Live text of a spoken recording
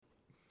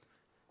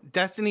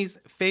Destiny's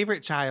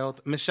favorite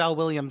child, Michelle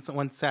Williams,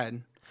 once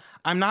said,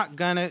 "I'm not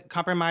gonna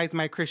compromise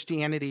my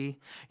Christianity.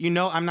 You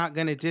know I'm not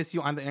gonna diss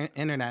you on the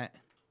internet."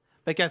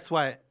 But guess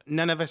what?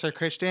 None of us are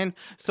Christian.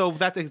 So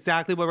that's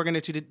exactly what we're going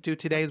to do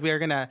today is we are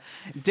going to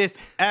diss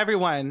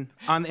everyone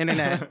on the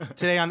internet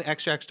today on the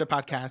Extra Extra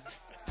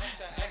podcast.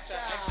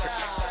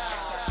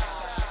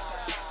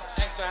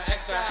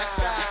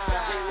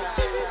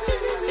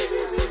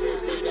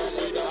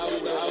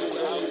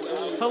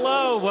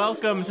 Hello,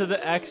 welcome to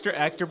the Extra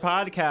Extra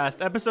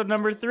podcast, episode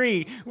number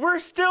 3. We're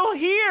still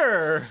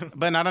here,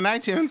 but not on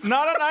iTunes.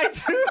 Not on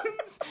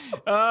iTunes.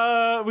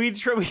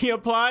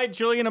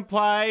 Julian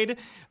applied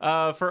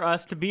for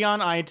us to be on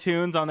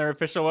iTunes on their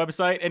official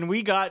website, and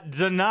we got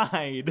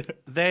denied.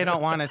 They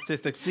don't want us to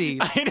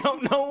succeed. I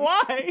don't know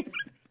why.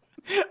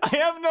 I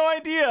have no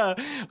idea.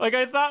 Like,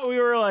 I thought we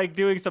were like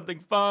doing something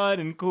fun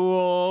and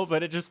cool,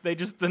 but they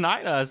just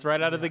denied us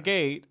right out of the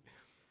gate.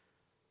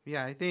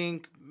 Yeah, I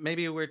think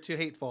maybe we're too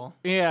hateful.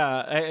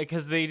 Yeah,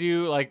 because they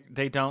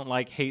don't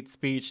like hate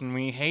speech, and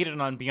we hated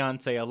on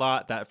Beyonce a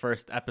lot that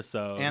first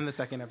episode. And the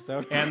second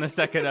episode.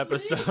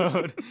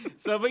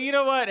 So, but you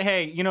know what?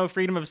 Hey,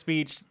 freedom of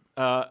speech,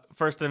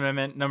 First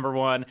Amendment, number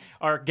 1.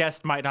 Our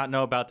guest might not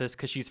know about this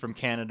because she's from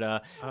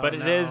Canada, but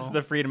it is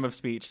the freedom of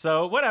speech.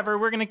 So whatever,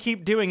 we're going to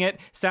keep doing it.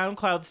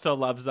 SoundCloud still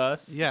loves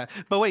us. Yeah,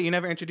 but wait, you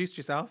never introduced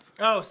yourself?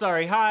 Oh,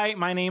 sorry. Hi,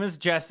 my name is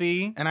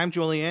Jesse. And I'm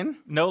Julian.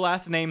 No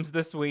last names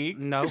this week.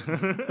 No.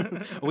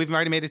 We've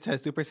already made it to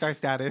superstar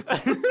status.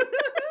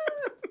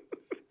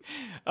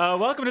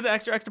 Welcome to the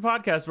Extra Extra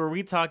podcast, where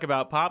we talk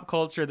about pop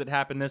culture that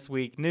happened this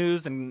week,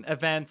 news and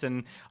events,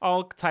 and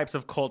all types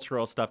of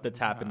cultural stuff that's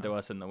happened to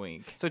us in the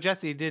week. So,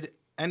 Jesse, did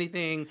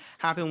anything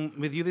happen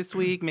with you this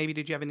week? Maybe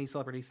did you have any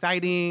celebrity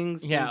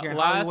sightings? Yeah, here in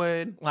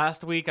Hollywood?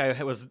 Last week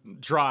I was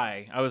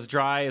dry. I was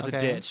dry as a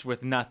ditch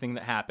with nothing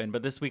that happened.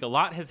 But this week a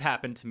lot has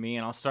happened to me,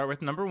 and I'll start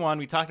with number 1.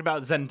 We talked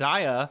about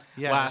Zendaya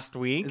last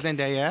week.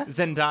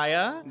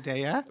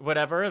 Zendaya,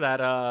 whatever,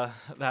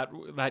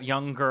 that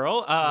young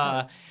girl.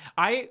 Yes.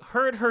 I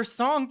heard her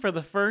song for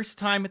the first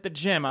time at the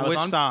gym. Which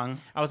song?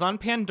 I was on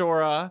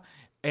Pandora.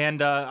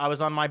 And I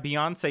was on my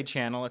Beyonce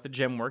channel at the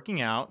gym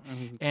working out.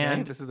 Okay,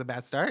 and this is a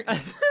bad start.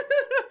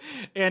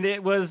 And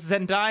it was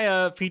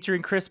Zendaya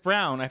featuring Chris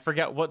Brown. I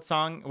forget what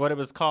it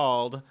was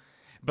called.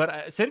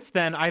 But since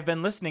then, I've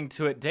been listening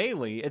to it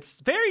daily. It's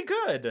very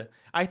good.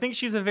 I think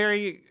she's a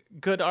very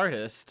good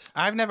artist.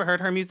 I've never heard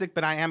her music,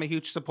 but I am a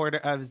huge supporter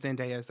of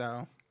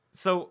Zendaya.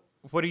 So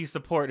what do you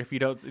support if you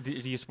don't? Do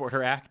you support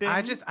her acting?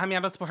 I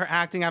don't support her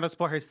acting. I don't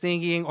support her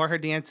singing or her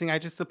dancing. I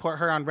just support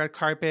her on red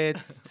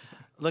carpets.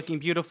 Looking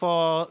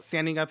beautiful,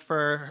 standing up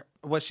for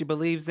what she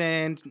believes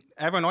in.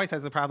 Everyone always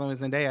has a problem with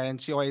Zendaya, and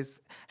she always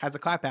has a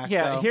clapback.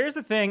 Yeah, so. Here's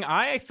the thing.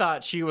 I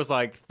thought she was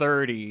like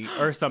 30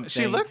 or something.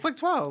 She looks like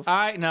 12.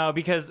 I know,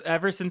 because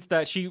ever since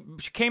that, she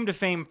came to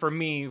fame for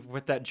me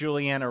with that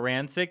Juliana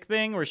Rancic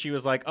thing, where she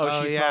was like,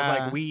 she smells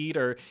like weed,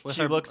 or with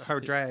she looks... her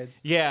dreads.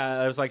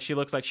 Yeah, I was like, she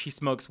looks like she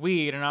smokes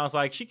weed, and I was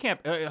like, she can't...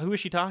 who is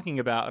she talking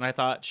about? And I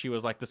thought she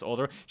was like this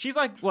older... She's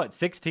like, what,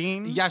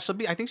 16? Yeah,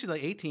 I think she's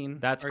like 18.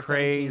 That's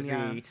crazy.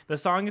 17, yeah. The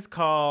song is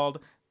called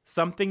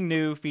Something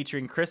New,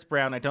 featuring Chris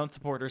Brown. I don't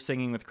support her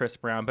singing with Chris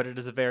Brown, but it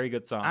is a very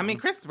good song. I mean,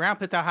 Chris Brown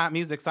puts out hot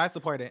music, so I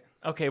support it.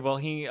 Okay, well,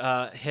 he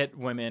hit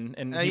women.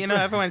 And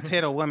everyone's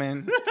hit a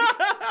woman.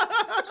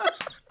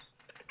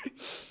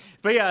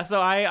 But yeah, so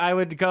I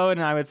would go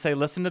and I would say,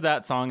 listen to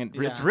that song. And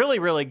it's really,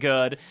 really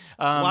good.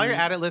 While you're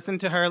at it, listen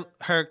to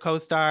her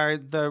co-star,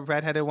 the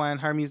redheaded one,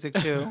 her music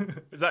too.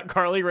 Is that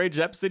Carly Rae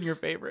Jepsen your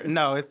favorite?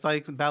 No, it's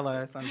like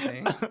Bella or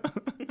something.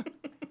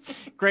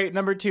 Great.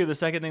 Number 2, the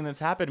second thing that's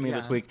happened to me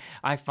this week,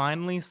 I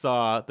finally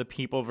saw The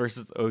People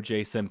versus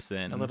O.J.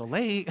 Simpson. A little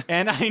late.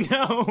 And I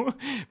know,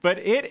 but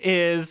it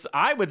is,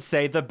 I would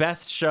say, the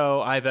best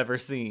show I've ever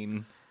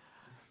seen.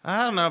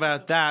 I don't know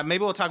about that.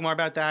 Maybe we'll talk more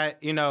about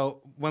that,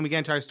 when we get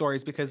into our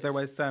stories, because there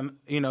was some,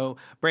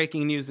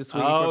 breaking news this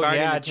week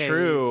regarding the case.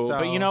 True. So.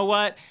 But you know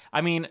what?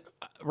 I mean,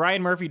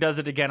 Ryan Murphy does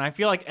it again. I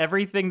feel like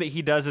everything that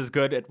he does is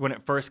good when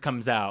it first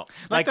comes out.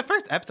 Like the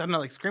first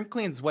episode, Scream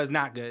Queens was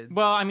not good.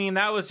 Well, I mean,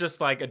 that was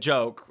just like a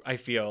joke, I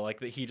feel,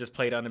 like that he just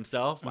played on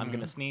himself. Mm-hmm. I'm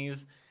going to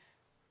sneeze.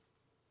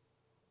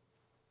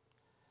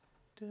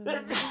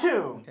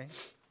 Okay.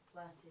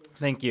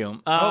 Thank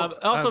you.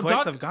 Also,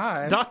 voice of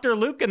God. Dr.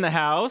 Luke in the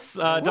house.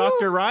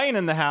 Dr. Ryan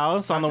in the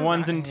house on the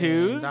ones and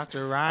twos.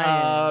 Dr.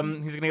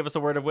 Ryan. He's going to give us a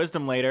word of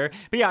wisdom later.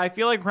 But yeah, I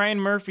feel like Ryan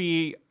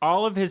Murphy,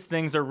 all of his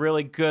things are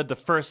really good the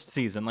first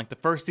season. Like the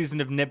first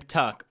season of Nip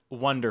Tuck,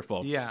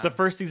 wonderful. Yeah. The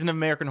first season of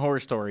American Horror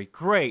Story,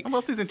 great.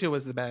 Well, season 2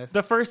 was the best.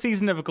 The first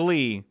season of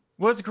Glee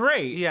was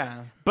great.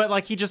 Yeah. But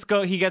like he gets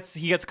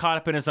caught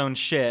up in his own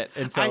shit.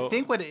 And so I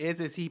think what it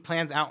is he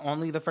plans out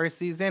only the first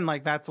season.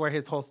 Like that's where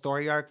his whole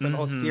story arc for the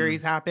whole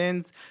series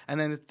happens. And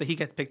then he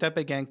gets picked up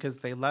again because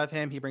they love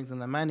him. He brings them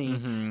the money.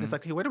 And it's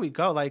like, hey, where do we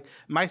go? Like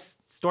my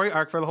story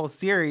arc for the whole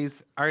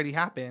series already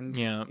happened.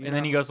 Yeah. And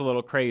then he goes a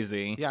little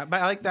crazy. Yeah.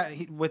 But I like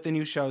that with the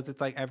new shows,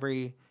 it's like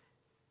every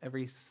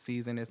every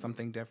season is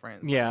something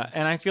different. Yeah,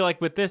 and I feel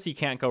like with this, you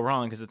can't go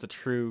wrong because it's a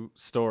true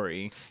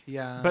story.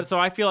 Yeah. But so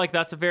I feel like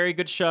that's a very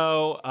good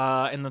show.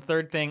 And the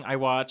third thing, I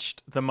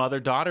watched The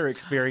Mother-Daughter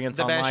Experience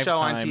The on best Lifetime. show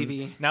on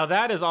TV. Now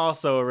that is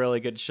also a really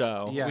good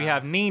show. Yeah. We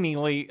have Nene.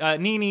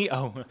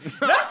 Oh,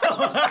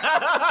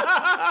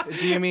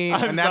 Do you mean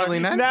I'm Natalie sorry.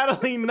 Nunn?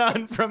 Natalie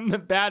Nunn from the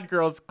Bad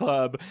Girls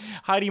Club.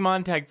 Heidi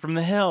Montag from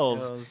The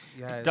Hills.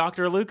 Yes.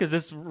 Dr. Luke, is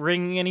this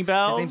ringing any His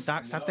bells? name's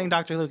Stop saying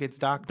Dr. Luke. It's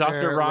Dr.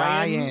 Dr.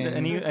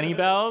 Ryan. Any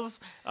bells?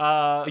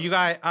 You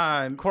got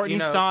Courtney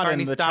Stodden,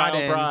 Courtney the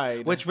child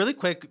bride. Which really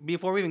quick,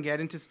 before we even get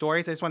into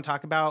stories, I just want to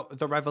talk about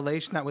the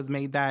revelation that was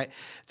made that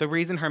the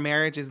reason her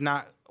marriage is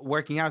not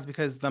working out is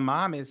because the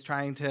mom is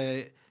trying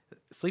to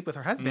sleep with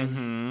her husband.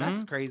 Mhm.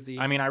 That's crazy.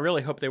 I mean, I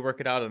really hope they work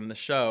it out in the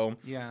show.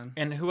 Yeah.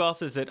 And who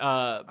else is it?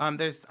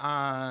 There's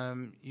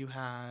you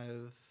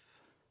have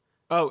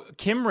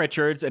Kim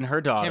Richards and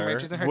her daughter, Kim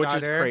Richards and her which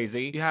daughter. is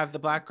crazy. You have the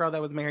black girl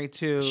that was married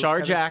to Shar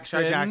Kevin-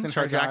 Jackson,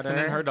 her daughter.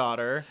 and her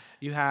daughter.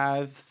 You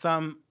have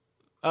some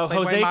Oh,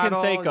 Playboy Jose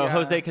model, Canseco. yeah.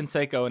 Jose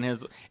Canseco and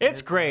his. It's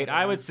His great. daughter.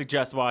 I would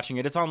suggest watching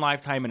it. It's on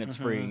Lifetime and it's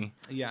free.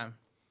 yeah.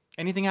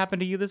 Anything happened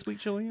to you this week,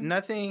 Julian?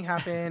 Nothing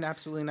happened.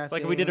 Absolutely nothing. It's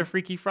like we did a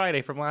Freaky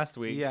Friday from last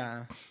week.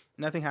 Yeah.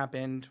 Nothing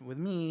happened with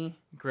me.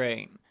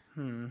 Great.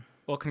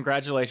 Well,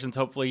 congratulations.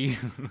 Hopefully you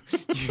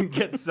you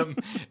get some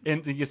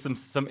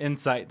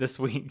insight this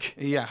week.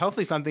 Yeah,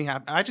 hopefully something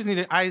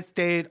happened. I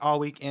stayed all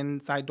week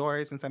inside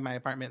my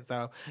apartment,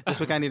 so this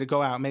week I need to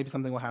go out. Maybe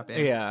something will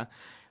happen. Yeah.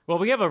 Well,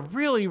 we have a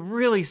really,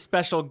 really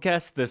special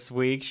guest this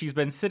week. She's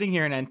been sitting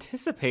here in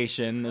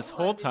anticipation this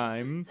whole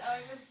time. I've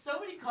had so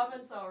many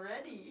comments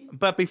already.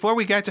 But before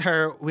we get to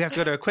her, we have to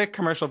go to a quick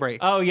commercial break.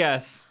 Oh,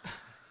 yes.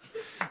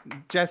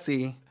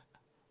 Jesse,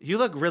 you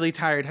look really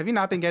tired. Have you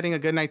not been getting a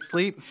good night's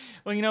sleep?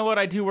 Well, you know what?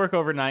 I do work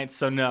overnight,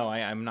 so no,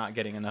 I'm not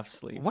getting enough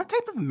sleep. What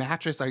type of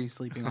mattress are you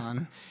sleeping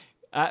on?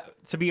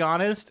 To be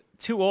honest,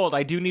 too old.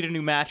 I do need a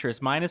new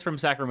mattress. Mine is from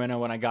Sacramento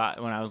when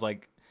I was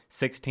like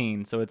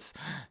 16, so it's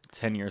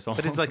 10 years old.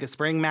 But it's like a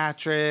spring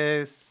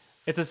mattress.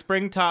 It's a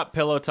spring top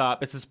pillow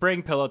top. It's a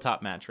spring pillow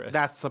top mattress.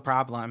 That's the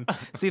problem.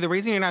 See, the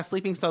reason you're not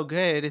sleeping so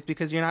good is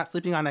because you're not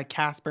sleeping on a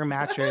Casper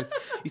mattress.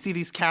 You see,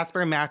 these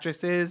Casper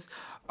mattresses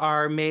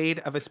are made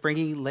of a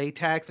springy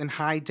latex and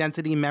high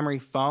density memory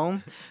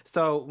foam.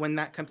 So when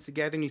that comes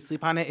together and you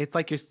sleep on it, it's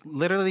like you're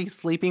literally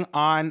sleeping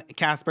on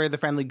Casper the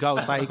Friendly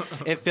Ghost. Like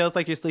it feels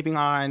like you're sleeping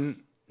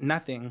on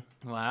nothing.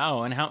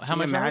 Wow. And how much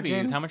are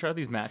imagine? these? How much are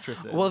these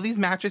mattresses? Well, these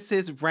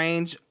mattresses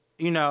range,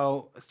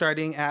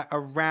 starting at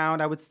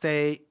around, I would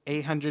say,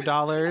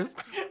 $800.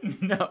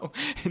 No.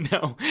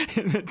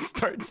 It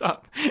starts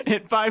off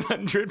at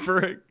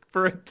 $500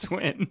 for a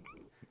twin.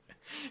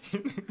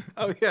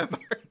 Oh, yeah,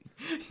 sorry.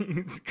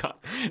 He's got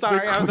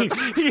Sorry, I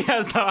was he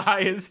has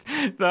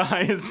the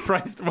highest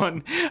priced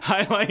one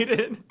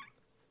highlighted.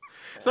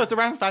 So it's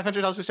around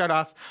 $500 to start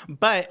off.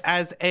 But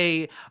as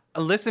a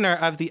listener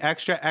of the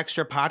Extra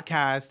Extra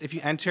podcast, if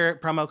you enter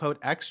promo code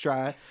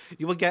EXTRA,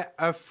 you will get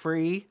a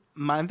free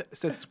month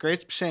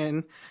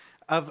subscription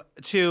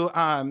to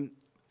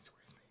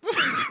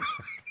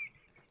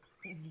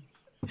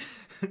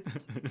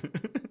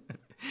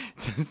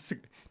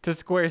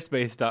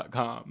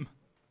Squarespace.com.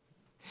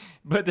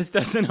 But this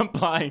doesn't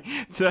apply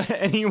to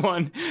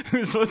anyone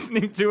who's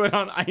listening to it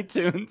on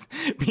iTunes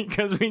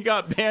because we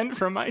got banned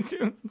from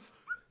iTunes.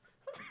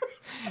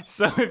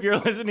 So if you're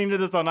listening to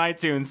this on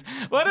iTunes,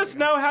 let us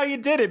know how you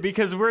did it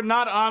because we're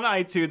not on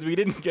iTunes. We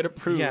didn't get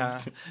approved. Yeah.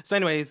 So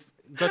anyways,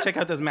 go check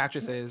out those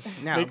mattresses.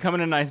 Now, They come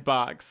in a nice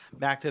box.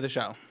 back to the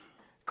show.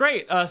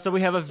 Great. So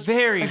we have a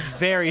very,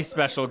 very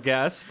special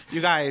guest.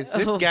 You guys,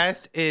 this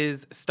guest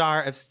is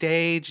star of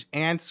stage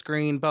and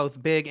screen,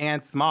 both big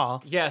and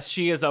small. Yes,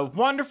 she is a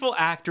wonderful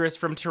actress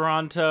from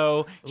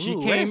Toronto. She Ooh,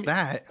 came where's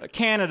that?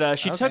 Canada.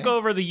 She took Okay.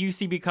 over the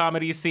UCB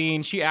comedy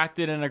scene. She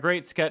acted in a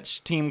great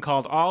sketch team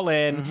called All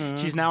In. Mm-hmm.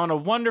 She's now in a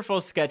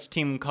wonderful sketch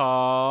team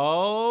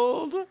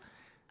called.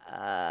 She's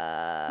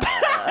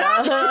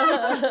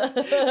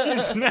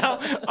now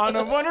on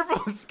a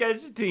wonderful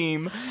sketch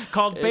team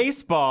called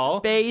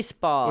Baseball.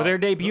 Baseball. Well, they're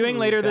debuting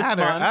later this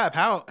Batter month. up.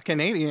 How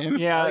Canadian.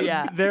 Yeah, Oh,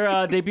 yeah. They're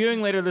debuting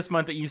later this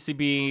month at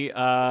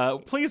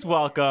UCB. Please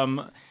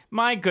welcome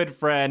my good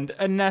friend,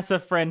 Anessa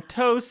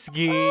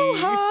Frantowski. Oh,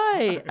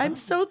 hi. I'm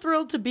so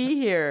thrilled to be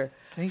here.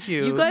 Thank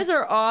you. You guys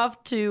are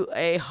off to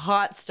a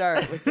hot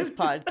start with this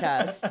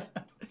podcast.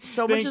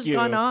 So much Thank has you.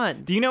 gone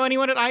on. Do you know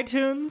anyone at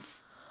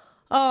iTunes?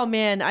 Oh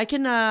man, I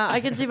can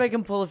see if I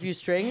can pull a few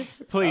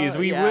strings. Please,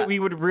 yeah. we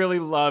would really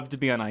love to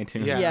be on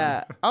iTunes. Yeah.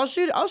 Yeah, I'll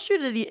shoot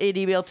an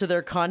email to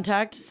their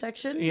contact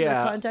section. their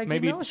Yeah, contact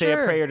maybe email. say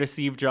Sure. a prayer to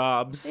Steve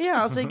Jobs.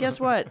 Yeah, I'll say, guess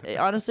what?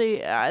 Honestly,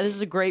 this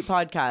is a great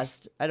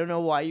podcast. I don't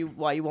know why you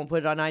won't put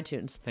it on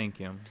iTunes. Thank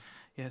you.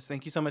 Yes,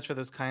 thank you so much for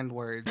those kind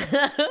words.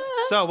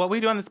 So what we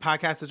do on this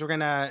podcast is we're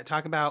going to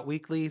talk about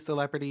weekly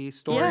celebrity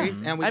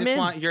stories, and we I'm just in.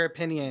 want your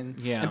opinion.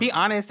 Yeah. And be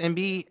honest and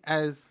be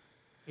as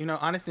You know,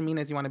 honest and mean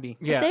as you want to be.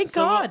 Yeah. Thank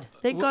so God.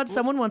 Thank we'll- God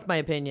someone wants my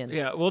opinion.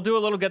 Yeah, we'll do a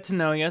little get to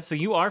know you. So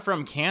you are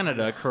from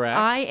Canada, correct?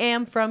 I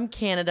am from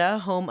Canada,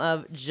 home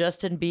of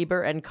Justin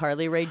Bieber and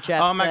Carly Rae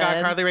Jepsen. Oh my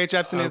God, Carly Rae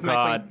Jepsen Oh is my queen.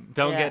 God!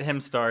 Don't Yeah. get him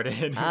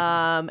started.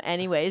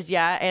 Anyways,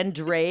 yeah, and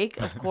Drake,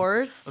 of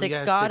course. Six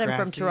yes, God. I'm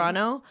from Degrassi.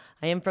 Toronto.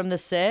 I am from the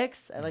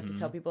Six. I like to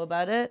tell people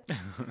about it.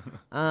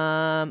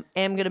 Am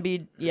gonna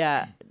be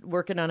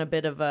working on a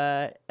bit of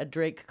a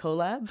Drake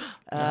collab.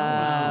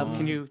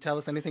 Can you tell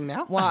us anything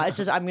now? Well, it's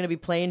just I'm gonna be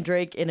playing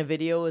Drake in a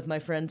video with my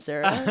friend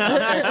Sarah. But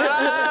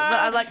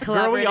I'm like Girl,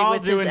 we collaborating all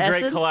with doing his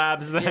Drake essence.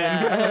 collabs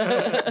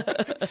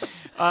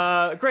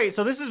then. Great.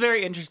 So this is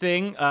very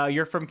interesting.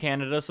 You're from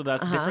Canada, so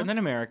that's different than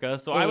America.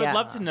 So I would Yeah.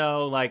 love to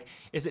know, like,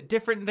 is it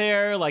different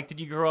there? Like, did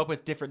you grow up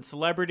with different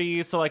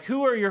celebrities? So, like,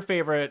 who are your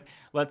favorite,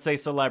 let's say,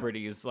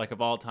 celebrities, like,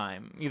 of all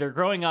time, either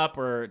growing up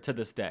or to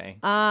this day?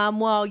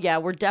 Well, yeah,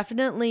 we're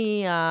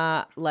definitely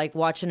like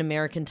watching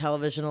American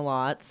television a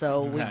lot,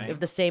 so we Okay. have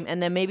the same.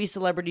 And then maybe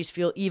celebrities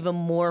feel even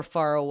more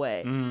far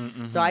away.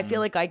 So I feel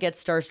like I get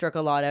starstruck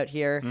a lot out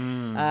here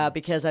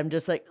because I'm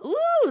just like, ooh,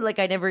 like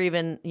I never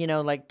even,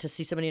 like to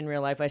see somebody in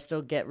real life, I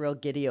still get real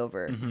giddy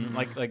over.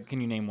 Like,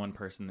 can you name one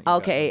person? That you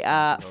Okay,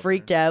 got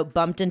freaked out,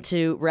 bumped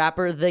into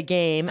rapper The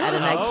Game at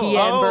an IKEA in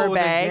Oh, the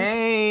Burbank.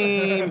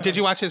 game. Did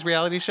you watch his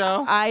reality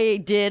show?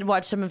 I did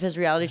watch some of his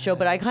reality show,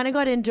 but I kind of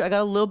got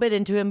a little bit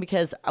into him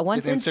because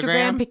once His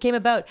Instagram Instagram? came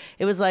about,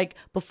 it was like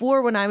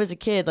before when I was a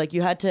kid, like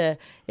you had to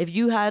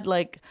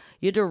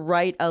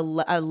write a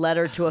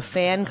letter to a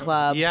fan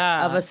club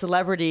Yeah. of a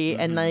celebrity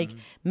and like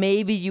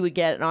maybe you would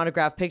get an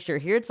autographed picture.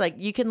 Here it's like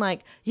you can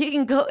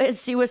go and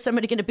see what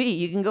somebody can be.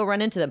 You can go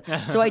run into them.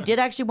 So I did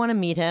actually want to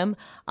meet him.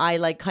 I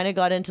like kind of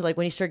got into like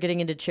when he started getting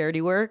into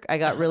charity work, I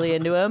got really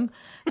into him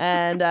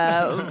and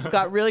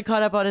got really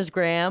caught up on his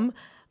gram.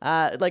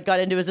 Like got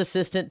into his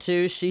assistant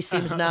too. She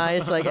seems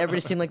nice. Like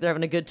everybody seemed like they're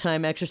having a good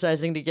time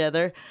exercising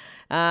together.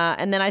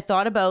 And then I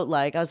thought about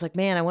I was like,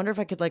 man, I wonder if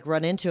I could like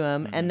run into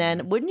him. And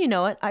then wouldn't you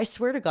know it, I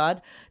swear to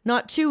God,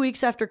 not 2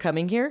 weeks after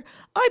coming here,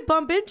 I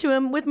bump into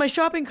him with my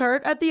shopping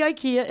cart at the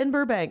IKEA in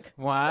Burbank.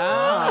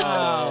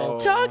 Wow.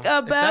 Talk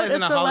about That a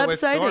isn't celeb Hollywood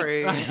sighting.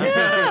 story.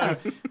 Yeah.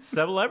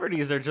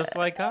 Celebrities are just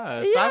like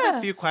us. So I have Yeah.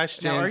 a few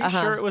questions. Now, are you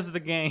sure it was the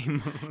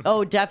game?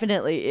 Oh,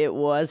 definitely, it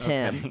was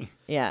him.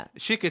 Yeah.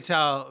 She could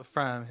tell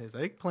from his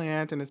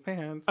eggplant and his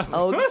pants.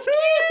 Oh, excuse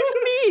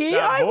me.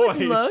 That I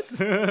wouldn't look.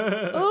 voice.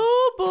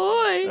 Oh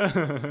boy.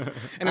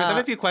 And I have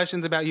a few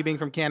questions about you being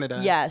from Canada.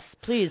 Yes,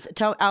 please.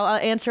 I'll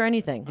answer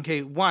anything.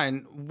 Okay,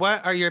 one,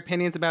 what are your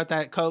opinions about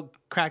that coke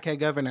crackhead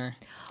governor?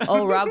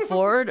 Oh, Rob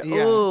Ford? Yeah.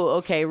 Ooh,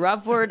 okay.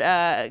 Rob Ford,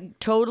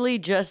 totally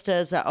just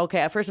as,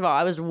 okay, first of all,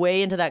 I was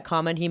way into that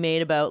comment he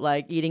made about,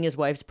 like, eating his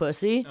wife's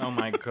pussy. Oh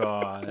my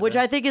God. Which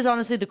I think is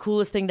honestly the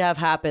coolest thing to have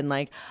happen.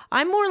 Like,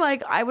 I'm more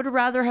like, I would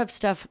rather have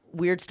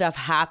weird stuff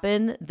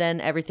happen than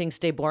everything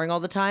stay boring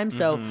all the time.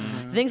 So,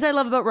 the things I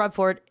love about Rob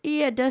Ford,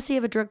 yeah, does he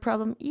have a drug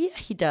problem? Yeah,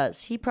 he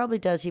does. He probably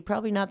does. He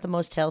probably not the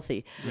most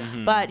healthy.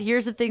 But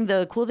here's the thing,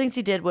 the cool things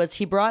he did was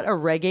he brought a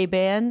reggae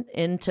band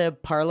into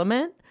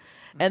Parliament.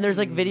 And there's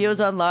like videos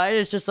online.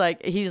 It's just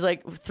like he's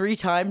like 3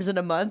 times in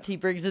a month he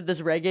brings in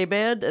this reggae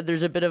band, and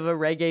there's a bit of a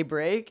reggae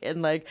break,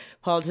 and like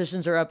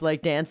politicians are up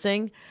like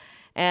dancing.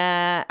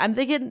 I'm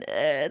thinking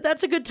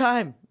that's a good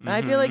time.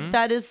 I feel like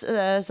that is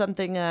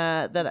something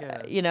that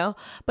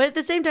But at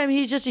the same time,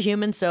 he's just a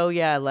human. So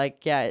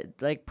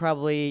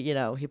probably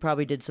he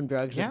probably did some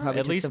drugs and probably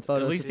at took least some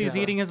photos. at least he's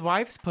eating his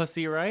wife's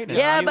pussy, right?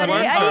 Yeah, he's but he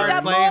worked hard,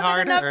 got play more than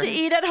harder. enough to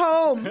eat at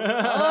home.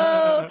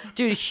 Oh,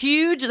 dude,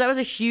 huge. That was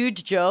a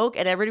huge joke,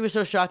 and everybody was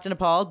so shocked and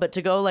appalled. But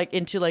to go like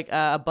into like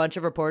a bunch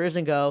of reporters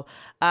and go,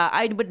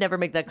 I would never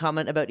make that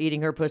comment about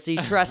eating her pussy.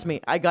 Trust me,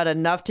 I got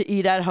enough to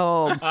eat at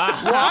home.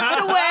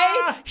 Walks away.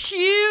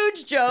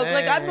 Huge joke.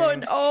 Like I'm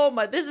going, oh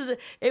my,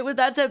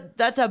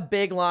 that's a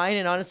big line,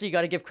 and honestly, you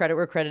got to give credit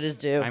where credit is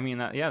due. I mean,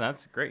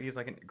 that's great. He's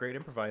like a great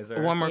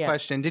improviser. One more Yeah.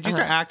 question. Did you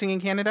start acting in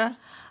Canada?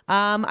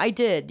 I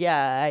did,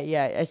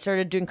 yeah. I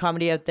started doing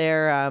comedy out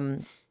there,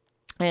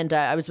 and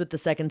I was with the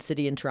Second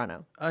City in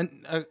Toronto.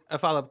 A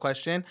follow-up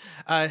question.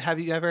 Did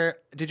you ever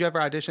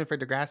audition for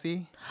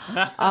Degrassi?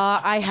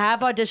 I have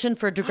auditioned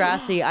for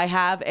Degrassi. I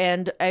have,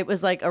 and it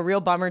was like a real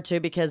bummer too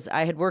because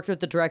I had worked with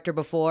the director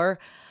before.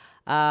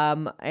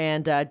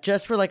 And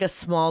just for like a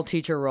small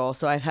teacher role.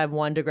 So I've had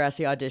one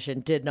Degrassi audition,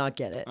 did not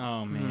get it.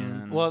 Oh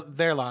man. Well,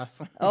 their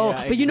loss. Oh,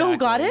 Yeah, but you know who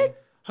got exactly.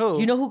 it? Who?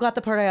 You know who got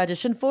the part I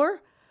auditioned for?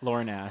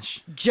 Lauren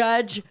Ash.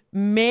 Judge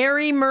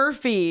Mary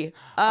Murphy.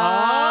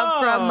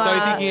 From So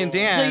you think you can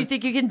dance? So you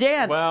think you can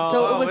dance? Well,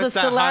 so it was it's a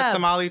that hot celeb.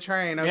 tamale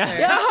train. Okay. Yeah.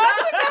 Yeah,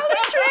 hot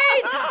tamale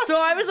train. So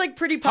I was like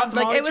pretty pumped.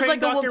 Like it was train, like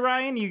Dr. a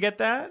Ryan, you get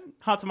that?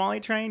 Hot tamale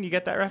train, you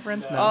get that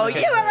reference? No. Oh, Okay.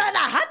 you were on the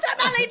hot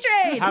tamale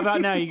train. How about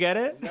now? You get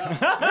it?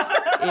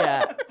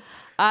 Yeah.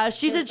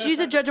 She's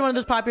a judge on one of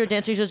those popular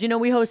dancing shows. You know,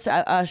 we host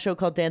a show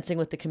called Dancing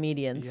with the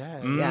Comedians.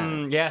 Yes.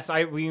 Yeah. Yes,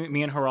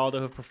 me and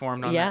Geraldo have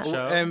performed on Yeah. that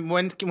show. And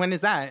when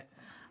is that?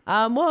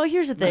 Well,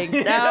 here's the thing.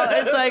 Now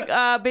it's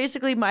like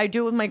basically I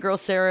do it with my girl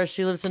Sarah.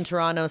 She lives in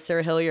Toronto,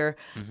 Sarah Hillier.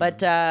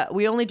 But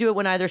we only do it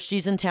when either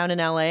she's in town in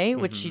LA,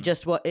 which she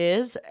just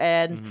is,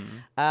 and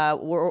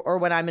or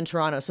when I'm in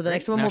Toronto. So the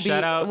next one Now, will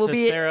shout out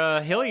to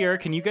Sarah Hillier.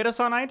 Can you get us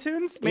on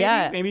iTunes? Maybe?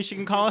 Yeah. Maybe she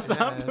can call us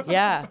up.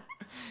 Yeah.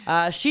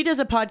 She does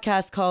a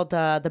podcast called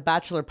The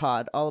Bachelor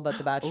Pod, all about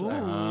The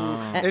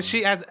Bachelor. Is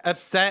she as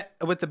upset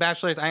with The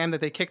Bachelor as I am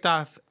that they kicked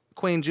off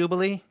Queen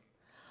Jubilee?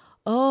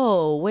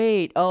 Oh,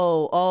 wait.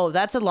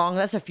 That's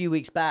a few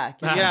weeks back.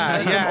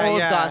 Yeah, Some old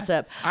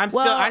gossip.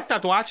 I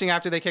stopped watching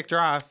after they kicked her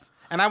off.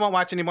 And I won't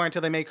watch anymore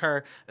until they make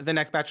her the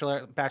next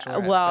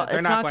Bachelorette. Well, They're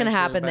it's not going to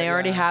happen. but They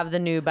already have the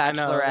new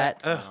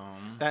Bachelorette.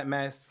 That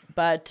mess.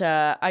 But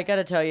I got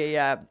to tell you,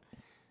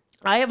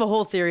 I have a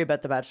whole theory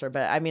about The Bachelor,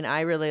 but I mean,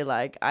 I really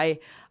I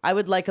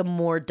would like a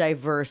more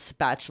diverse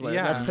Bachelor.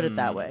 Yeah. Let's put it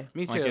that way.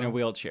 Me too. Like in a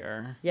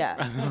wheelchair.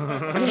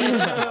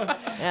 Yeah.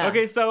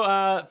 Okay,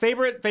 so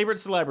favorite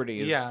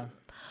celebrities. Yeah.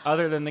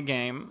 Other than the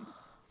game.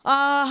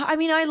 I'm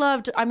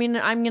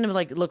gonna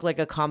look like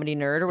a comedy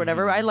nerd or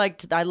whatever. I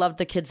loved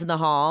The Kids in the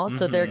Hall,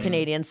 so they're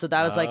Canadian, so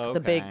that was the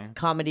big okay.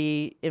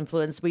 comedy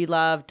influence. We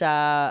loved,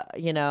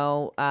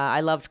 I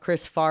loved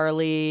Chris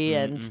Farley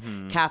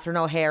and Catherine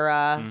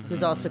O'Hara,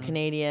 who's also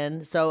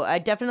Canadian. So I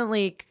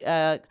definitely,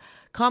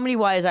 comedy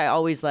wise, I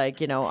always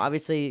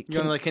obviously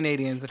You're only like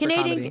Canadians. For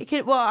comedy.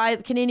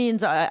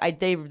 Canadians,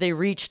 they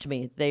reached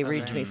me. They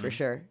reached me for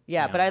sure.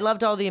 Yeah, but I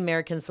loved all the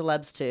American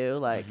celebs too.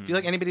 Like, Do you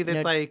like anybody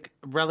that's like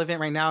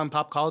relevant right now in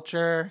pop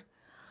culture?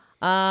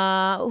 who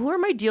are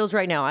my deals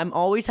right now? I'm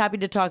always happy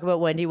to talk about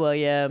Wendy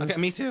Williams.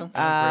 Okay, me too.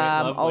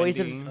 Love Always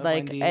Wendy. obs- Love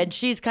like, Wendy. and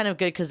she's kind of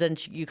good because then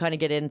you kind of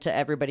get into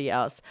everybody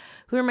else.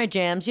 Who are my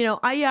jams?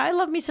 I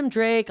love me some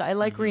Drake. I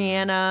like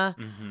Rihanna.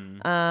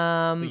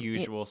 The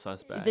usual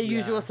suspects. The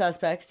usual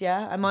suspects.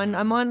 Yeah, I'm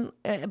on.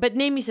 But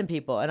name me some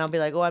people, and I'll be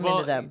like, oh, I'm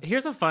into them.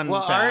 Here's a fun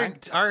Well,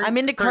 fact. our I'm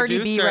into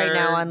Cardi B right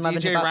now on Love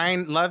and DJ Hip Hop.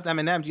 Ryan loves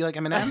Eminem. Do you like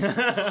Eminem?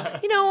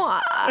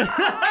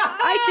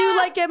 I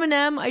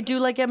do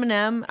like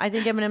Eminem. I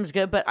think Eminem's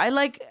good, but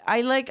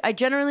I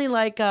generally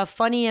like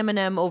funny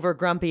Eminem over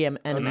grumpy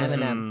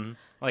Eminem.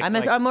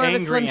 I'm more of a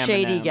angry Slim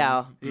Shady Eminem.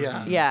 gal.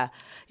 Yeah. Yeah.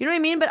 You know what I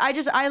mean? But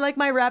I like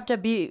my rap to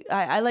be,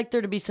 I like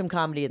there to be some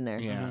comedy in there.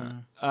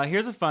 Yeah.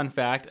 Here's a fun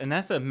fact.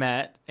 Anessa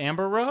met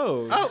Amber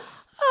Rose. Oh,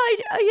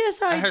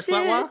 Yes, I at her did.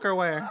 slut walk or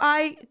where?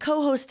 I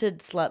co-hosted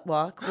Slut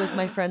Walk with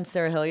my friend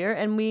Sarah Hillier,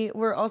 and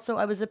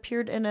I was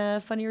appeared in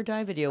a Funny or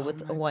Die video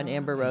with one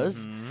Amber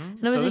Rose, and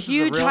it was So a this is a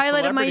huge real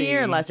highlight of my celebrity.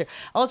 year last year.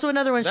 Also,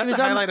 another one. That's she was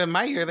the on. highlight of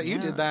my year that you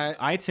did that.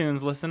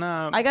 iTunes, listen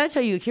up. I gotta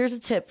tell you, here's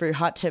a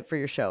hot tip for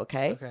your show,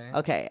 okay?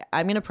 Okay.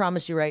 I'm gonna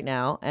promise you right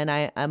now, and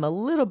I'm a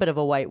little bit of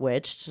a white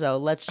witch, so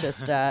let's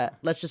just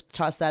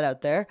toss that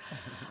out there.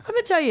 I'm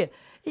gonna tell you,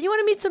 you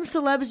want to meet some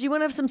celebs? You want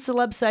to have some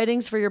celeb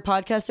sightings for your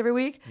podcast every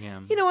week?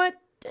 Yeah. You know what?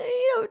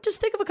 Just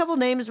think of a couple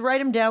names, write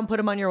them down, put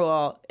them on your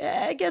wall.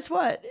 Guess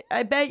what?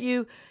 I bet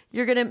you're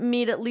gonna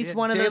meet at least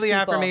one of those people. Daily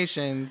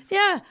affirmations.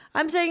 Yeah,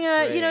 I'm saying,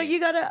 Great. you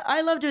gotta.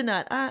 I love doing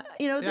that. I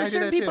There's do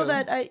certain that people too.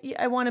 that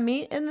I want to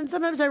meet, and then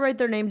sometimes I write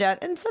their name down,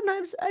 and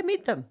sometimes I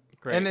meet them.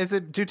 Great. And is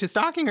it due to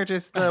stalking or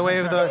just the way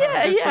of the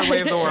Yeah. the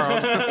way of the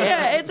world?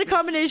 Yeah, it's a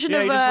combination Yeah,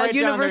 of you just write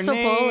universal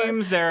down their pull.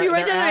 names, their You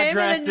write down their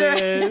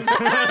name and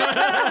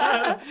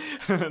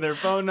addresses, their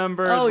phone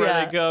numbers, Oh, where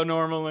yeah. they go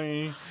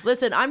normally.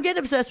 Listen, I'm getting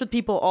obsessed with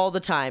people all the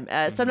time.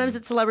 Sometimes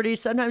it's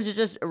celebrities, sometimes it's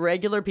just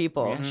regular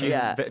people. She's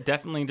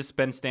definitely just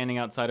been standing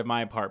outside of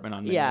my apartment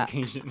on many Yeah.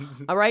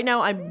 occasions. Right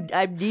now, I'm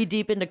knee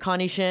deep into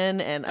Connie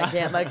Shin, and I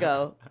can't let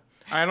go.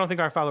 I don't think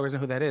our followers know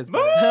who that is.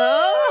 But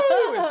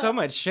Ooh, so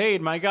much shade,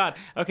 my God.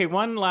 Okay,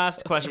 one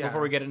last question Yeah.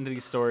 before we get into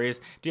these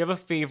stories. Do you have a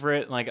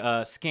favorite,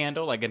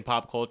 scandal, like in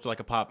pop culture,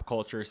 like a pop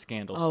culture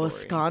scandal story? Oh, a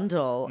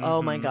scandal.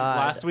 Oh, my God.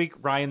 Last week,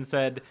 Ryan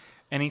said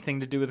anything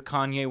to do with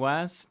Kanye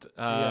West.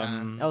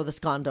 Oh, the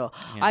scandal.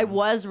 I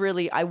was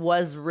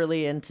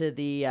really into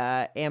the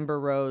Amber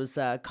Rose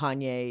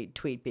Kanye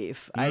tweet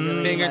beef. I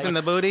really fingers in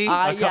the booty.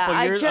 A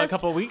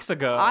couple weeks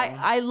ago.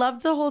 I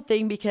loved the whole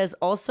thing because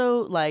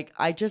also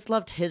I just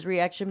loved his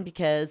reaction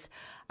because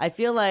I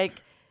feel like,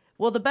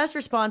 well, the best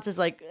response is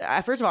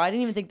first of all, I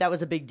didn't even think that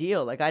was a big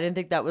deal. I didn't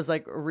think that was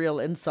a real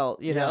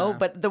insult, you know? Yeah.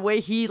 But the way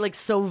he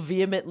so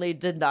vehemently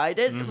denied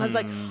it, I was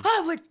like,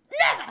 I would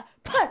never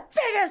put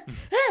fingers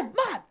in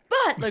my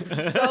butt.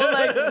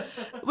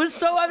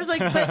 I was like,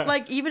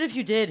 but even if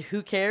you did,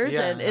 who cares?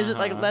 Yeah. And is it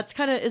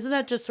isn't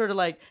that just sort of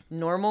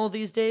normal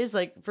these days?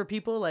 For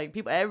people,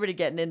 everybody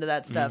getting into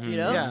that stuff, you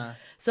know? Yeah.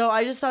 So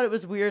I just thought it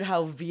was weird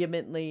how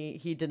vehemently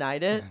he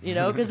denied it, you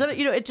know, because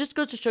it just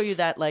goes to show you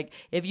that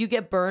if you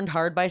get burned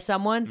hard by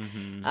someone,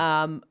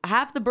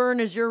 half the burn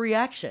is your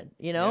reaction,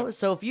 you know. Yep.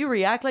 So if you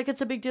react like it's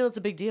a big deal, it's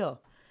a big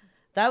deal.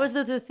 That was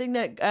the thing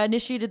that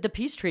initiated the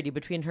peace treaty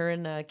between her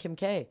and Kim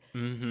K.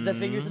 The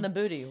fingers in the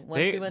booty.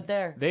 Once we went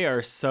there, They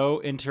are so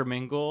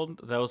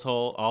intermingled.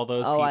 All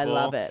those Oh, people. I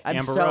love it. I'm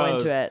Amber so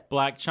Rose, into it.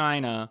 Black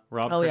China,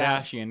 Rob Oh,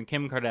 yeah. Kardashian,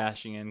 Kim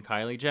Kardashian,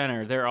 Kylie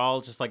Jenner. They're all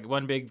just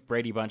one big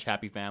Brady Bunch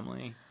happy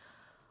family.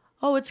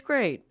 Oh, it's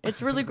great.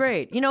 It's really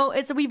great.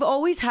 We've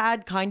always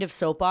had kind of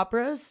soap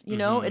operas,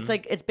 It's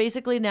like it's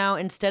basically now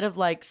instead of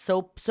like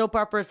soap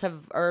operas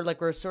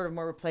we're sort of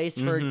more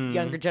replaced for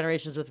younger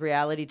generations with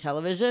reality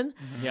television.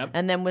 Yep.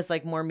 And then with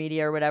like more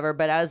media or whatever,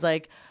 but I was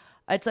like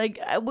it's like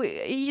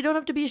you don't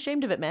have to be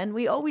ashamed of it, man.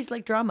 We always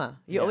like drama.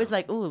 You always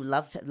like, ooh,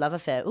 love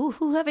affair. Ooh,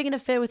 who having an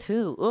affair with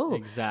who? Ooh,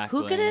 exactly.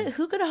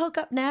 Who gonna hook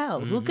up now?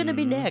 Who gonna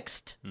be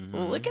next?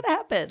 What gonna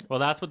happen? Well,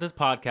 that's what this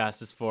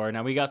podcast is for.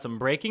 Now we got some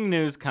breaking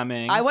news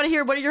coming. I want to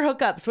hear what are your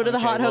hookups? What are the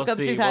hot hookups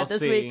we've had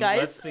this week, guys?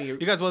 Let's see. You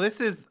guys, well,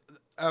 this is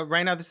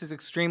right now. This is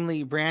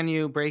extremely brand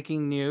new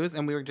breaking news,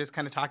 and we were just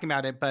kind of talking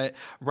about it. But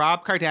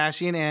Rob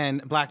Kardashian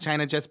and Blac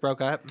Chyna just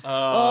broke up.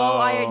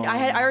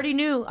 I already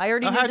knew.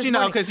 Knew. How'd you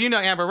know? Because you know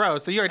Amber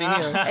Rose, so you already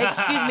knew.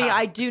 Excuse me,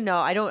 I do know.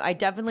 I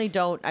definitely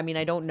don't. I mean,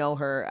 I don't know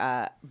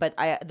her. But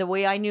the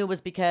way I knew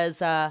was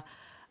because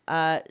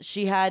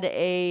she had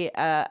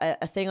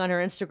a thing on her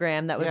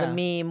Instagram that was a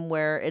meme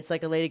where it's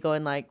like a lady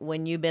going like,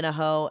 "When you been a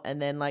hoe,"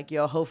 and then like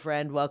your hoe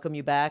friend welcome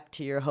you back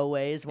to your hoe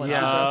ways once you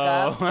broke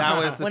up.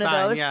 That was the one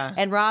sign, of those. yeah.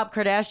 And Rob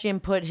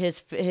Kardashian put his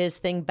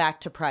thing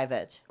back to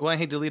private. Well,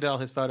 he deleted all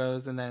his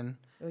photos, and then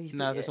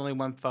there's only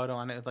one photo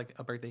on it. It's like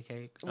a birthday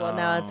cake. Well,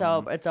 now it's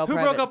all Who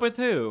private. broke up with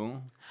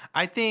who?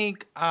 I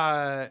think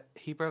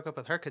he broke up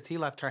with her because he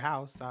left her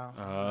house. So.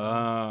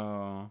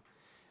 Oh.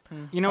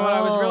 You know what?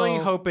 I was really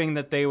hoping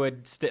that they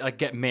would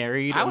get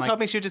married. I was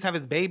hoping she would just have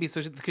his baby,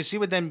 because she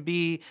would then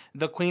be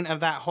the queen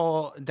of that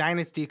whole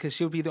dynasty. Because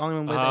she would be the only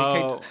one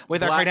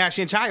with a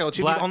Kardashian child.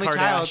 She'd be the only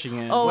child.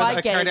 Oh, with I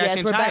a get it. Yes,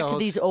 Kardashian we're back to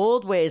child. these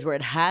old ways where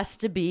it has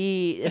to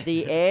be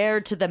the heir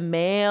to the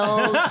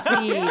male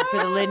seed for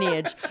the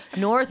lineage.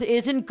 North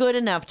isn't good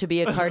enough to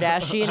be a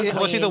Kardashian queen.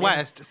 Well, she's a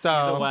West, so.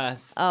 She's a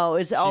West. Oh,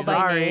 it's all by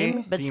Sorry.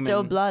 name, but Demon.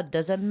 still blood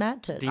doesn't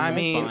matter. Demon. I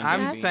mean, Fine,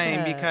 I'm baby.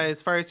 saying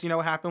because first,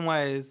 what happened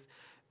was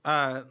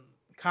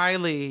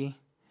Kylie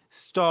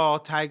stole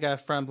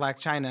Tyga from Blac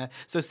Chyna.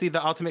 So see,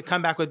 the ultimate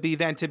comeback would be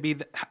then to be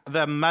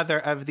the mother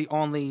of the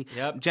only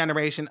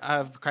generation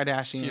of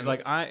Kardashians. She's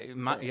like, So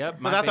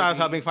that's what I was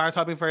hoping for. I was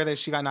hoping for that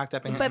she got knocked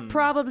up in But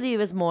probably it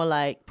was more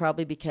like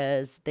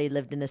because they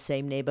lived in the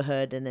same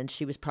neighborhood, and then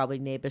she was probably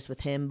neighbors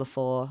with him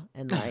before,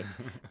 and like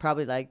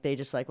probably like they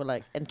just like were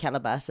like in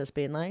Calabasas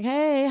being like,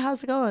 "Hey,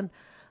 how's it going?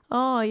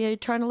 Oh, you're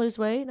trying to lose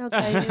weight?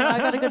 Okay, I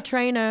got a good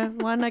trainer.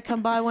 Why don't I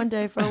come by one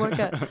day for a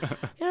workout?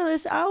 I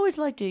always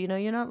liked you.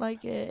 You're not like,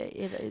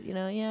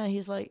 yeah.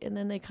 He's like, and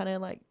then they kind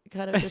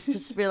of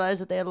just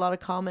realized that they had a lot of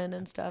common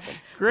and stuff. And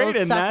Great, both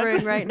and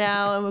suffering right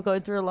now, and we're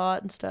going through a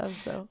lot and stuff.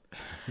 So,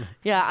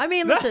 yeah, I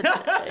mean, listen,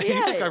 You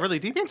just got really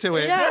deep into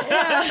it.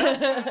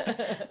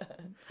 yeah.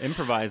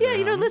 Improvising.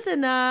 Yeah,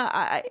 listen,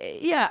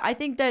 I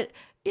think that,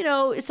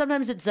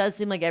 sometimes it does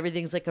seem like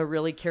everything's like a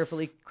really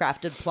carefully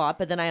crafted plot,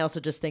 but then I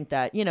also just think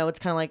that, it's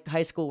kind of like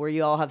high school where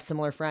you all have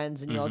similar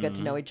friends and you all get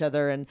to know each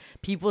other, and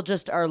people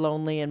just are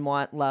lonely and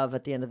want love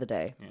at the end of the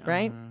day,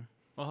 right?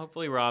 Well,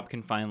 hopefully Rob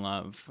can find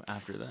love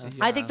after this.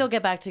 I think they'll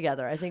get back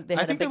together. I think they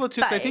had I think a they big will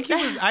too. fight.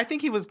 I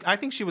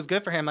think she was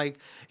good for him. Like,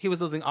 he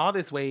was losing all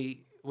this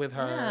weight with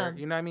her. Yeah.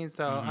 You know what I mean?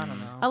 So I don't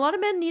know. A lot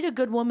of men need a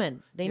good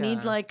woman. They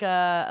need like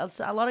a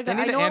lot of guys. They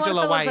need I know an a lot of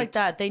Angela fellas White. like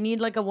that. They need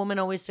like a woman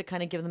always to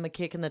kind of give them a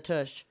kick in the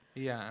tush.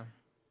 Yeah.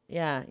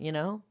 Yeah,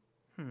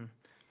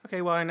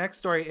 Okay, well, our next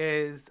story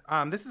is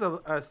this is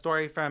a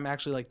story from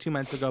actually like 2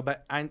 months ago,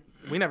 but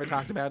we never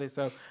talked about it,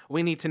 so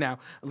we need to know.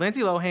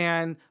 Lindsay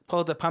Lohan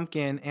pulled a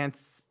pumpkin and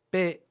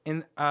spit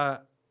in a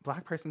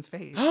black person's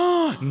face.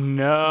 No.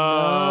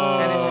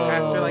 And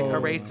after like a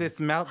racist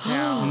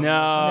meltdown.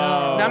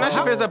 No. Now, I'm not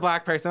sure if it was a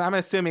black person. I'm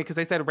assuming because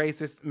they said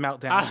racist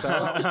meltdown. So.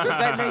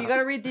 You got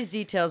to read these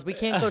details. We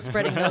can't go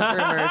spreading those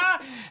rumors.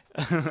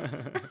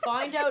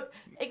 Find out.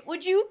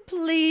 Would you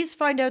please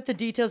find out the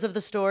details of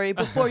the story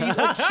before you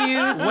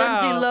accuse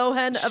Lindsay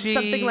Lohan of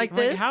something like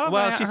this?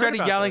 She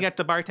started yelling at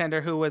the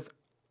bartender who was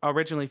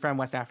originally from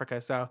West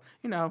Africa. So,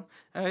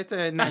 it's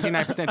a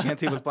 99%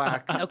 chance he was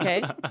black.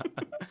 Okay.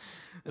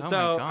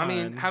 So, I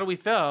mean, how do we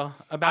feel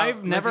about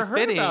I've never Lindsay heard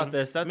spitting? about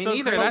this. That's me so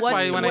neither. crazy. That's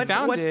why when I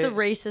found what's it. the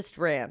racist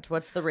rant?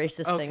 What's the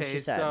racist thing she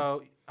said?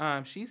 So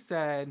she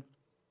said,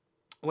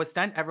 what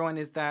stunned everyone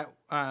is that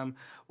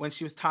when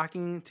she was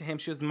talking to him,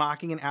 she was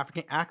mocking an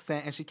African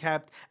accent, and she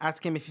kept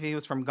asking him if he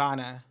was from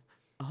Ghana.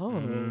 Oh.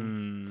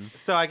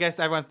 So I guess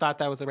everyone thought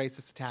that was a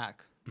racist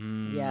attack.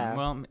 Yeah.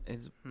 Well,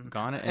 is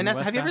Ghana in And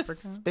West have you ever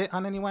Africa? spit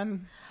on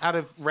anyone out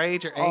of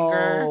rage or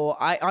anger? Oh,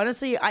 I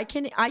honestly, I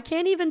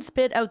can't even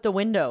spit out the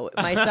window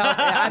myself.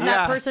 I'm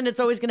that person. It's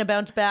always going to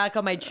bounce back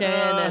on my chin,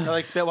 and Or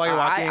like spit while you're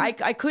walking?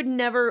 I could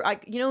never.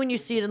 When you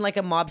see it in like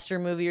a mobster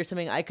movie or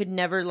something, I could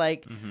never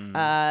like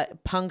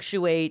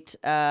punctuate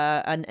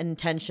an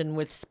intention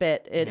with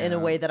spit in a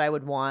way that I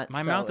would want.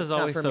 My so mouth it's is not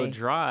always for so me.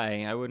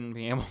 dry. I wouldn't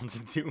be able to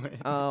do it.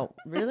 Oh,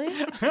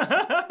 really?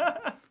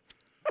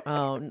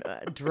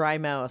 Dry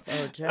mouth.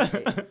 Oh,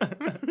 Jesse.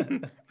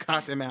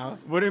 Cotton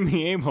mouth. Wouldn't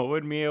be able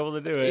to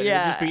do it.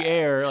 Yeah. It'd just be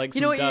air, like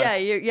You know what? some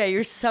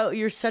dust.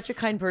 You're such a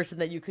kind person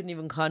that you couldn't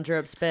even conjure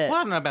up spit. Well,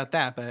 I don't know about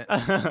that,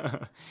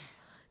 but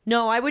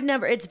No, I would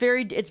never. It's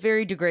very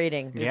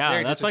degrading. Yeah,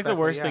 very that's like the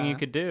worst thing disrespectful, you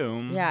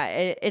could do. Yeah,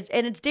 it's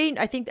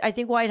I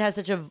think why it has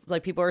such a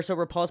like people are so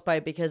repulsed by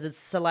it because its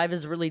saliva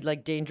is really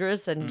like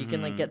dangerous and you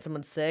can like get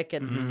someone sick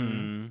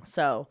and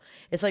so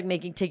it's like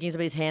taking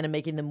somebody's hand and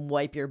making them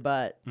wipe your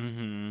butt.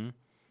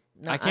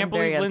 I can't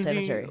very believe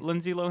unsanitary.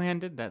 Lindsay Lohan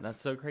did that.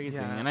 That's so crazy.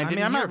 Yeah. And I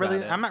didn't I'm hear not really,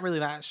 about it. I'm not really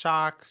that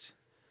shocked,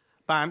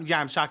 but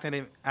I'm shocked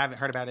I haven't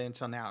heard about it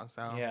until now.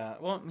 So Yeah.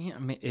 Well, I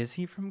mean, is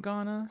he from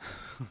Ghana?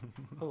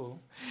 Ooh.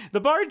 The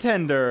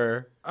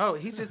bartender. Oh,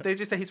 they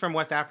just say he's from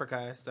West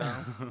Africa. So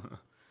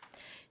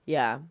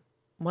Yeah.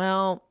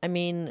 Well, I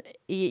mean,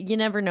 you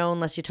never know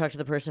unless you talk to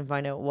the person and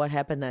find out what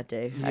happened that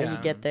day, how you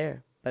Yeah. get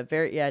there. But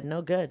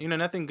no good.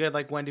 nothing good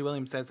like Wendy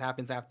Williams says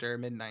happens after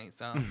midnight.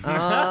 So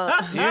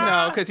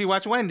Uh, because you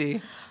watch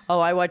Wendy. oh,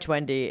 I watch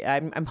Wendy.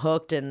 I'm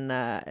hooked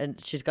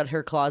and she's got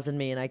her claws in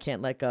me and I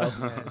can't let go.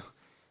 Yes.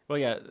 Well,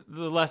 yeah.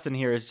 The lesson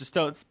here is just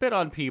don't spit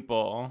on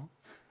people.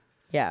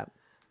 Yeah.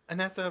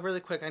 Anessa, really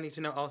quick, I need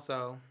to know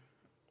also.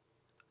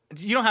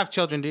 You don't have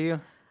children, do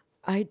you?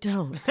 I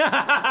don't.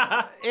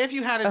 If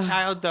you had a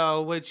child,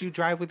 though, would you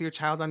drive with your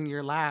child on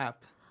your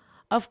lap?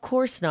 Of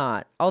course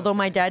not. Although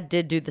my dad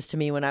did do this to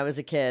me when I was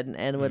a kid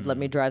and would let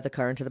me drive the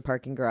car into the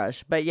parking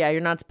garage. But yeah,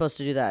 you're not supposed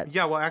to do that.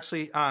 Yeah, well,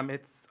 actually,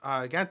 it's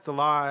against the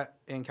law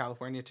in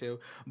California, too.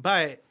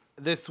 But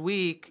this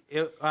week,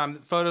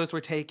 photos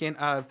were taken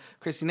of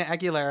Christina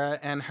Aguilera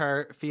and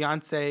her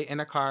fiance in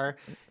a car.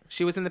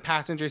 She was in the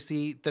passenger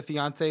seat. The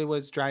fiance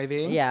was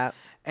driving. Yeah.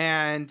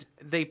 And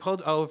they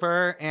pulled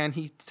over, and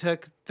he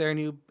took their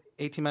new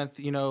 18-month,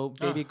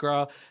 baby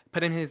girl,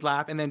 put in his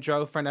lap, and then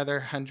drove for another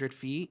 100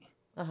 feet.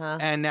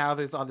 And now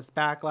there's all this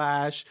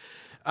backlash.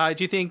 Do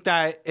you think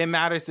that it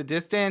matters the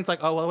distance? Like,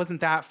 oh, well, it wasn't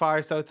that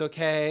far, so it's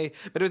okay.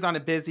 But it was on a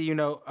busy,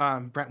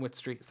 Brentwood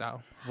Street,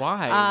 so.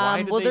 Why? Why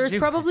did Well, they there's do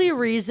probably a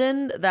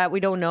reason that we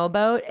don't know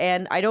about,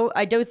 and I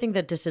don't think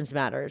that distance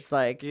matters.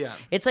 Like, Yeah.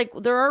 it's like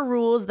there are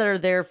rules that are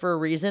there for a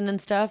reason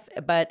and stuff,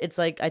 but it's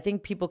like I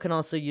think people can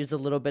also use a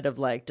little bit of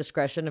like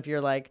discretion if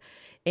you're like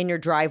in your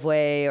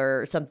driveway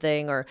or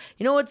something, or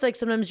it's like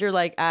sometimes you're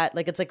like at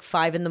like it's like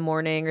 5 a.m.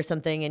 or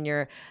something, and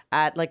you're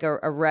at like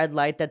a red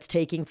light that's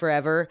taking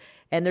forever,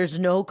 and there's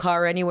no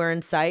car anywhere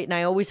in sight, and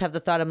I always have the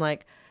thought, I'm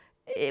like,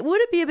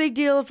 would it be a big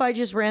deal if I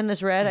just ran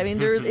this red? I mean,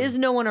 there is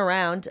no one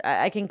around.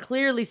 I can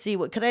clearly see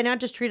could I not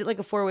just treat it like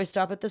a 4-way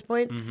stop at this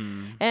point?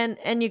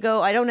 And you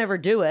go, I don't ever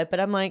do it, but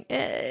I'm like,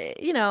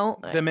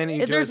 The minute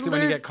you do it,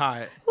 when you get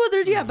caught. Well,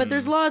 but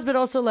there's laws, but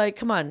also like,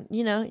 come on,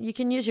 you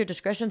can use your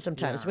discretion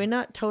sometimes. We're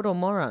not total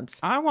morons.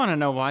 I want to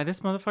know why this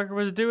motherfucker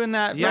was doing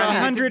that Yeah, for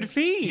yeah, 100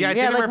 feet. Yeah, it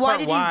Yeah, didn't like, why report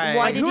did he- why.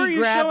 why Like, did who he are you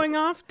grab- showing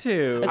off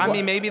to? I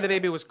mean, maybe the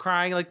baby was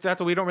crying. Like,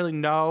 that's what we don't really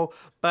know.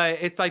 But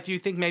it's like, do you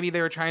think maybe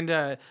they were trying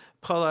to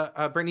pull a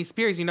Britney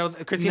Spears?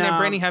 Christina and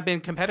No. Britney have been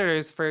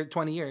competitors for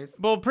 20 years.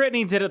 Well,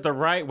 Brittany did it the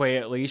right way,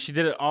 at least. She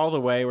did it all the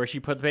way, where she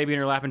put the baby in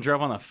her lap and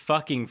drove on the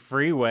fucking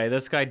freeway.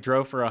 This guy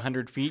drove for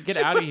 100 feet. Get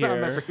out of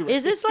here.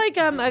 Is this like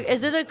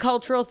is it a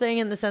cultural thing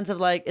in the sense of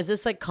like, is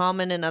this like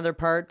common in other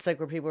parts, like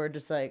where people are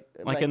just like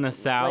in the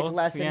South, like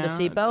less into yeah.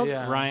 seatbelts?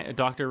 Yeah.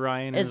 Dr.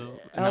 Ryan Is is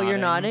you're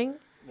nodding?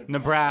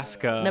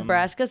 Nebraska.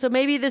 Nebraska. So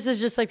maybe this is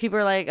just like people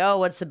are like, oh,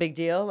 what's the big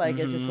deal? Like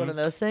it's just one of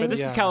those things. But this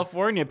is Yeah.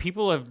 California.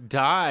 People have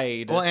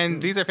died. Well,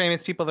 and these are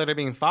famous people that are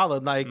being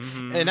followed. Like,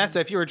 Anessa,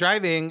 if you were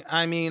driving,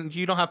 I mean,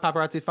 you don't have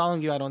paparazzi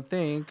following you, I don't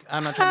think.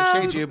 I'm not trying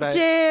to shade you, but.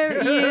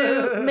 dare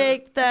you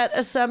make that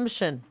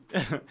assumption?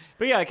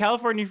 But yeah,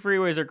 California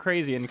freeways are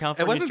crazy, and It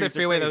California wasn't the streets are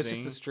freeway, that was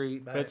crazy. just the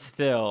street. But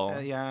still,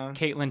 yeah.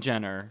 Caitlyn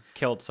Jenner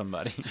killed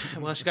somebody.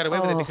 Well, she got away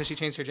with it Oh. because she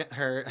changed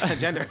her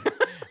gender.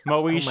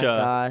 Moesha.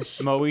 gosh.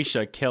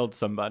 Moesha killed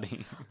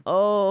somebody.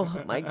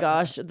 Oh my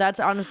gosh,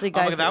 that's honestly,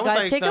 guys. that was, guys,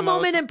 like, take the a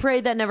moment most- and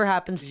pray that never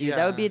happens to you. That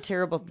Yeah. would be a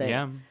terrible thing.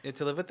 Yeah.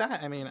 To live with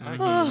that, I mean, I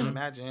can't even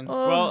imagine.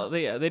 Well,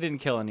 they didn't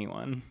kill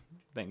anyone.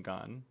 Thank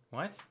God.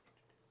 What?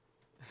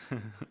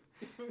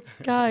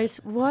 Guys,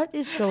 what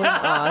is going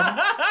on?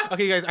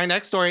 Okay, guys, our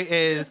next story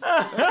is.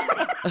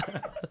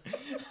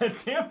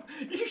 Damn,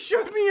 you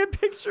showed me a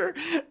picture,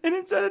 and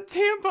it said a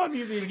tampon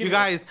museum. You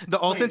guys, the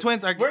Olsen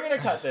twins are. We're gonna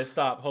cut this.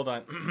 Stop. Hold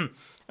on.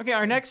 Okay,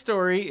 our next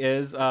story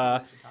is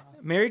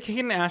Mary Kate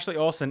and Ashley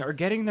Olsen are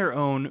getting their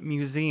own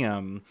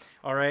museum.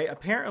 All right.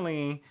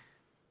 Apparently,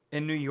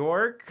 in New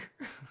York.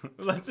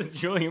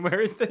 Julian,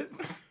 where is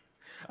this?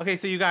 Okay,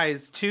 so you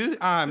guys, two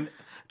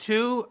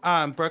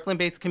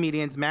Brooklyn-based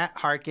comedians, Matt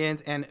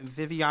Harkins and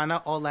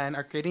Viviana Olen,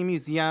 are creating a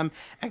museum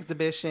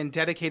exhibition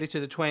dedicated to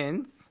the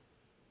twins.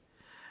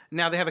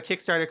 Now they have a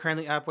Kickstarter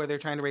currently up where they're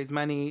trying to raise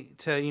money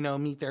to,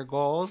 meet their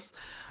goals.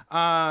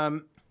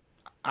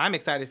 I'm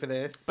excited for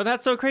this. But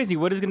that's so crazy.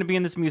 What is going to be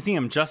in this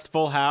museum? Just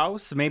Full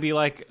House? Maybe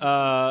like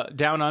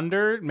Down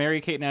Under?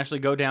 Mary Kate and Ashley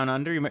Go Down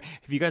Under? Have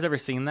you guys ever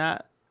seen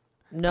that?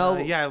 No,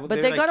 yeah, but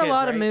they're they like got a kids,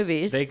 lot of right?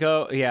 movies. They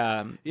go,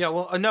 yeah. Yeah,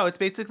 well, no, it's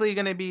basically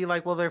going to be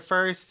like, their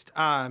first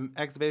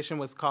exhibition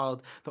was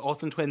called The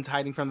Olsen Twins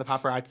Hiding from the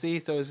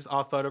Paparazzi. So it was just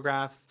all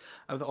photographs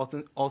of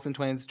the Olsen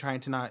twins trying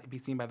to not be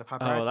seen by the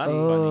paparazzi. Oh, that's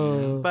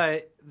funny.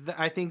 But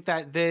I think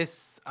that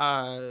this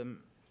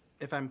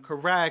if I'm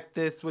correct,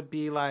 this would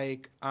be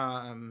like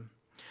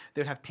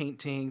they would have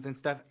paintings and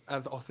stuff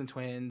of the Olsen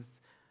twins.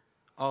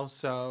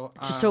 Also,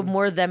 Just so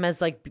more of them as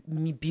like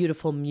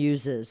beautiful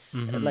muses,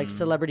 like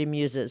celebrity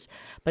muses,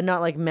 but not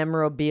like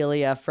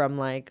memorabilia from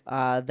like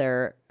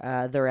their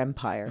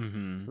empire,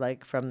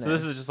 like from So there.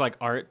 this is just like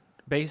art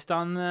based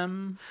on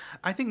them.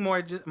 I think more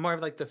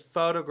of like the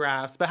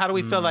photographs. But how do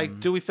we feel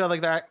like? Do we feel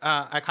like they're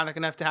iconic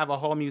enough to have a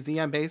whole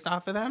museum based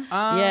off of them?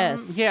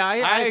 Yes. Yeah,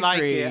 I like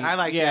agree. it. I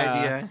like the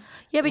idea.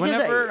 Yeah, because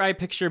Whenever I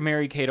picture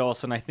Mary Kate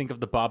Olsen, I think of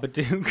the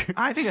Babadook.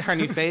 I think of her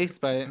new face,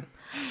 but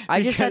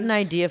I just had because- an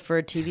idea for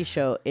a TV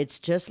show. It's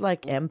just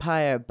like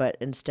Empire, but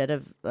instead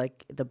of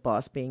like the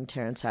boss being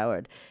Terrence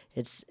Howard,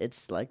 it's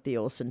like the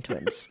Olsen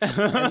twins, and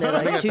they're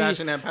Like like a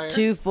fashion empire?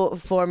 two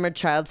former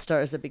child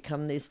stars that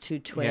become these two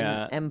twin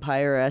Yeah.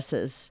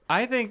 empiresses.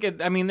 I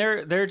think I mean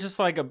they're just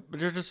like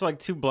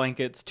two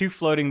blankets, two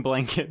floating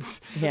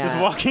blankets, just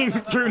Yeah. walking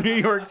through New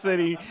York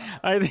City.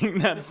 I think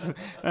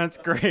that's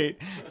great.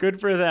 Good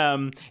for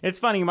them. It's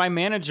funny. My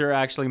manager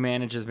actually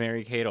manages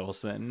Mary Kate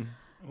Olsen.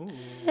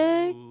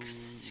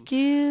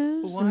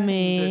 Excuse One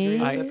me. degree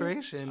of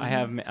separation. I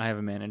have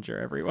a manager.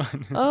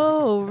 Everyone.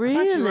 Oh, I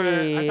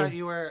really? thought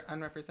you were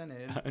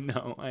unrepresented.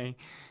 No, I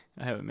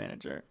have a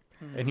manager,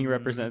 and he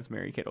represents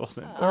Mary Kate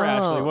Olsen, or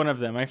actually Oh. one of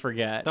them. I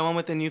forget. The one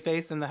with the new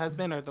face and the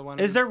husband, or the one?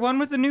 Is there one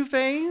with a new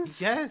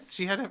face? Yes,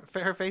 she had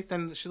her face,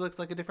 and she looks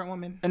like a different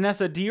woman.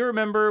 Anessa, do you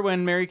remember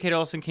when Mary Kate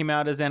Olsen came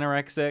out as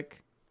anorexic?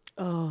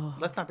 Oh,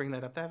 Let's not bring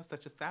that up. That was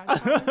such a sad.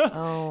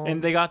 oh.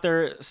 And they got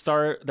their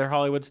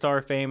Hollywood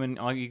star fame, and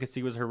all you could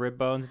see was her rib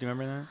bones. Do you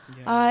remember that?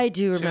 Yes. I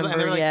do She was- and remember.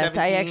 they were, like, Yes,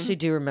 I 17. actually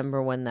do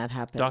remember when that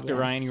happened. Dr. yes.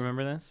 Ryan, you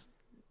remember this?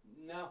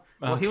 No.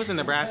 Well, he was in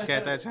Nebraska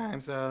at that time,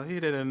 so he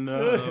didn't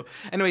know.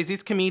 Anyways,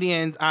 these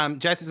comedians,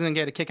 Jess is going to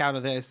get a kick out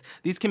of this.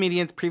 These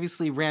comedians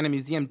previously ran a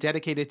museum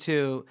dedicated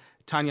to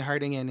Tanya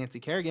Harding and Nancy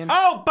Kerrigan.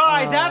 Oh,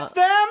 bye. That's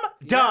them?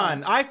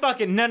 Done. I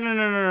fucking no.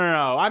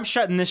 I'm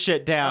shutting this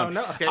shit down.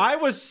 Oh, no? Okay. I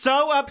was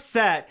so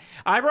upset.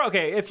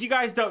 Okay, if you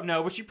guys don't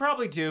know, which you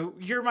probably do,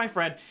 you're my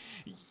friend.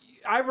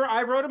 I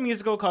wrote a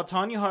musical called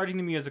Tanya Harding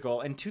the Musical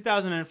in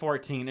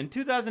 2014. In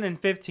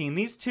 2015,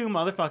 these two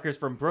motherfuckers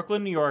from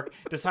Brooklyn, New York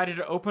decided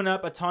to open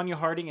up a Tanya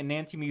Harding and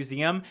Nancy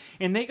museum,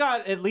 and they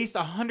got at least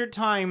 100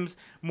 times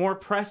more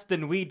press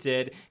than we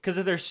did because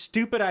of their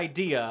stupid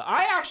idea.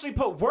 I actually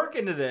put work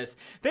into this.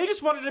 They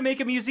just wanted to make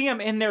a museum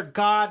in their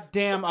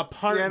goddamn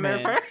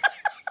apartment.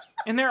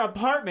 In their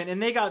apartment,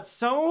 and they got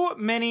so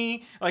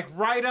many like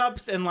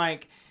write-ups and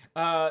like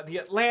the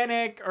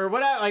Atlantic or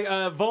whatever,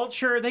 like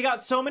Vulture. They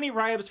got so many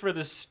write-ups for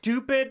this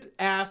stupid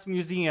ass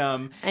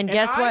museum. And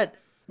guess I what?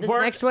 This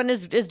worked- next one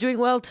is doing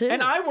well too.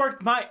 And I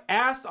worked my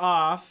ass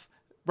off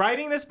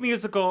writing this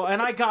musical, and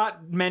I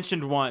got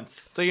mentioned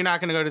once. So you're not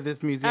going to go to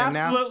this museum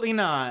now? Absolutely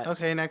not.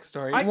 Okay, next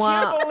story. I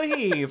Wow. can't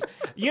believe.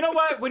 You know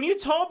what? When you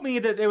told me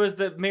that it was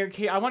the Mary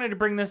Kate, I wanted to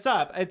bring this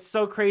up. It's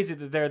so crazy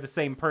that they're the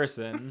same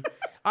person.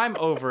 I'm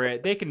over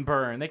it. They can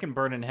burn. They can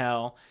burn in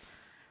hell.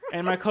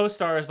 And my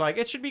co-star is like,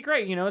 it should be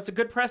great. You know, it's a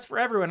good press for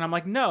everyone. I'm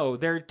like, no,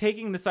 they're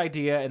taking this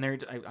idea and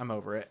I'm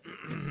over it.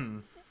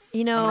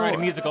 you know, I'm gonna write a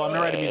musical. I'm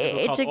gonna write a musical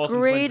it's called a Olsen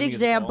great Twins the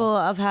Musical. example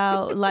of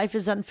how life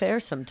is unfair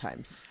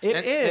sometimes. It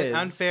And is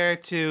unfair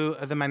to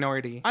the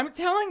minority. I'm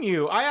telling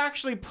you, I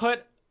actually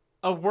put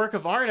a work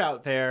of art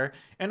out there,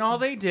 and all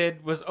they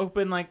did was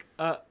open like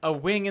a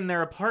wing in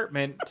their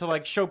apartment to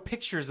like show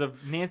pictures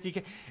of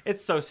Nancy.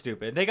 It's so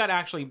stupid. They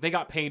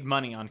got paid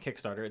money on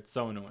Kickstarter. It's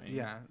so annoying.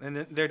 Yeah, and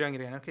they're doing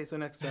it again. Okay, so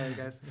next story,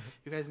 guys.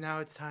 You guys, now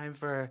it's time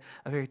for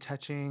a very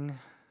touching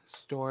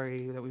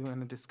story that we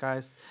want to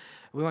discuss.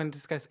 We want to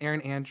discuss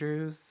Erin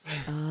Andrews.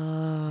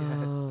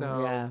 Oh,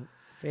 so yeah.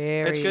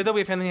 Very. It's good that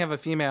we finally have a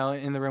female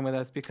in the room with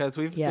us because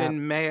we've Yeah.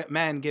 been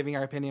men giving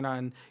our opinion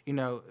on,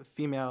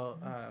 female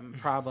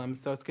problems.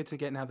 So it's good to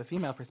get now the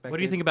female perspective. What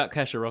do you think about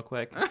Kesha, real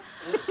quick?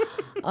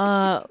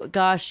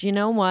 Gosh, you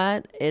know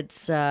what?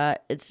 It's a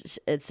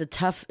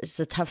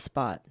tough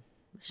spot.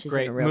 She's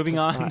Great. in a real Moving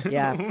tough on. spot.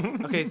 Yeah.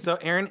 Okay, so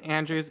Erin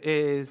Andrews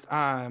is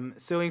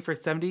suing for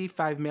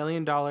 $75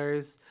 million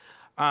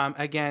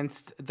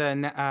against the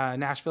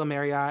Nashville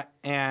Marriott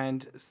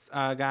and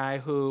a guy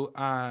who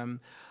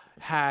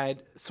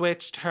had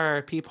switched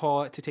her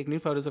peephole to take new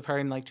photos of her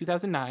in like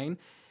 2009.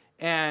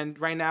 And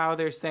right now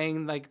they're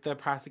saying like the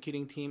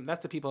prosecuting team,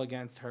 that's the people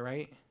against her,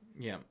 right?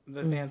 Yeah.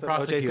 The fans of O.J.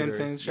 Prosecutors,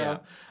 Simpson's show.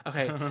 yeah.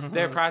 Okay,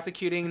 they're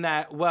prosecuting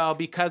that. Well,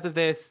 because of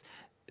this,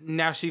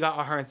 now she got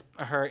all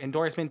her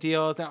endorsement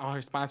deals and all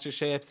her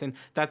sponsorships, and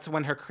that's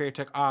when her career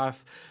took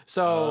off.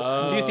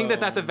 So, do you think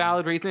that that's a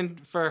valid reason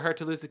for her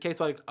to lose the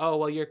case? Like, oh,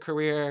 well, your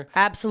career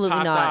Absolutely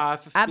popped not.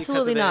 off because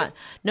Absolutely of not. this?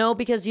 No,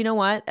 because you know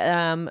what?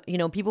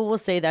 People will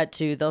say that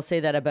too. They'll say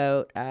that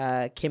about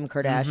Kim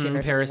Kardashian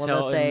or Paris something.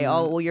 Well, they'll say, Hilton,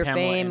 "Oh, well, your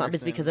Pamela fame is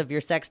Anderson. because of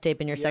your sex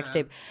tape and your sex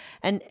Yeah.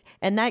 tape,"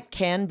 and that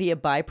can be a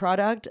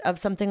byproduct of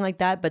something like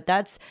that. But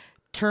that's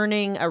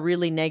turning a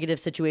really negative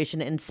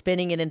situation and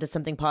spinning it into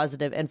something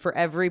positive. And for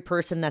every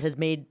person that has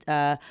made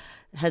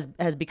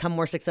has become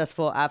more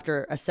successful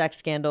after a sex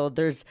scandal,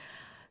 there's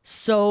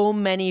so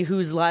many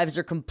whose lives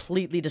are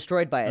completely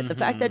destroyed by it. The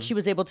fact that she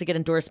was able to get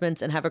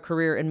endorsements and have a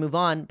career and move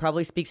on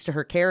probably speaks to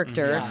her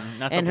character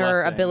That's and a her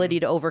blessing. ability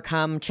to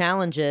overcome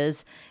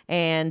challenges.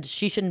 And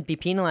she shouldn't be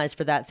penalized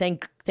for that.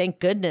 Thank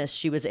goodness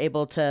she was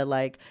able to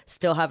like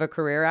still have a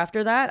career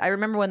after that. I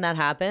remember when that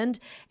happened,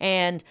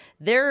 and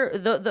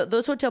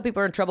those hotel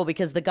people are in trouble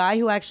because the guy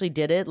who actually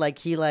did it, like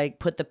he like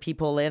put the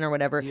peephole in or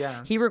whatever,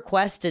 he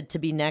requested to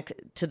be next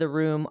to the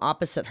room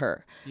opposite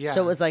her. Yeah.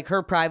 So it was like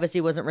her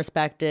privacy wasn't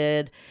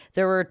respected.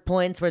 There were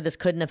points where this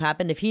couldn't have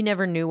happened. If he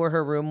never knew where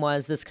her room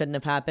was, this couldn't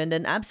have happened.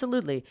 And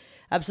absolutely,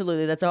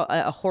 that's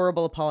a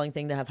horrible, appalling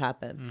thing to have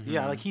happen.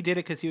 Yeah, like he did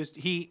it because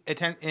he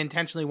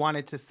intentionally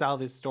wanted to sell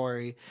this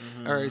story,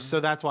 or so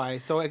that's why.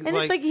 So And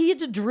it's like he had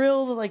to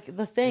drill like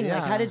the thing.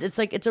 Like how Yeah. did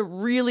it's a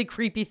really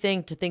creepy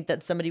thing to think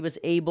that somebody was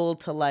able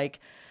to like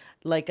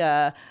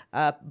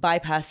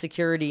bypass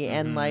security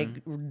and like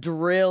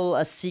drill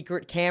a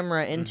secret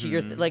camera into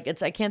your like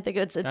it's I can't think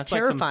it's That's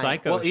terrifying. like some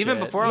psycho well, even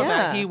shit. before all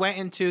that, Yeah. he went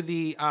into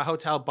the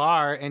hotel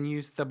bar and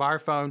used the bar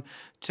phone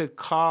to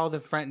call the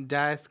front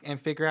desk and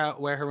figure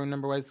out where her room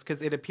number was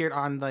because it appeared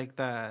on like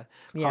the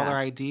caller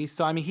ID.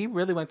 So I mean, he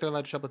really went through a lot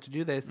of trouble to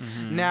do this.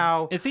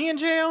 Now, Is he in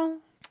jail?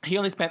 he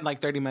only spent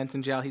like 30 months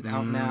in jail. He's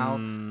out now,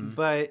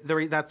 but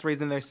that's the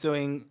reason they're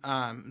suing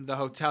the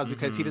hotels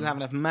because he doesn't have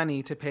enough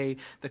money to pay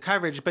the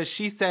coverage. But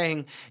she's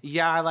saying,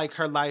 yeah, like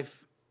her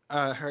life,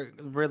 her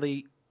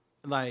really.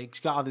 Like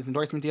she got all these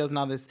endorsement deals and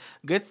all this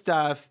good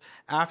stuff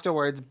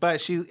afterwards,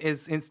 but she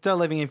is still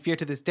living in fear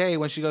to this day.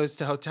 When she goes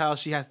to hotels,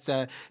 she has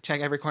to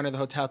check every corner of the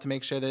hotel to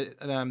make sure that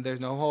there's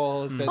no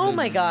holes. that Oh there's-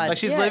 my God! Like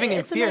she's Yeah, living in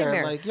it's a fear.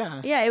 nightmare. Like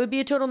yeah, it would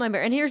be a total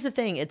nightmare. And here's the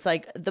thing: it's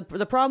like the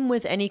problem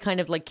with any kind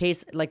of like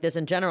case like this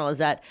in general is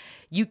that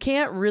you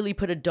can't really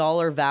put a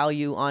dollar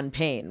value on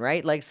pain,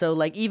 right? Like so,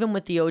 like even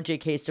with the OJ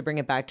case, to bring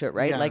it back to it,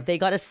 right? Yeah. Like they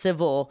got a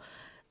civil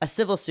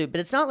suit,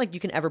 but it's not like you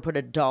can ever put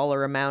a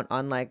dollar amount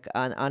on like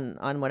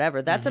on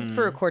whatever. That's up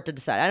for a court to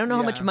decide. I don't know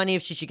how much Yeah. money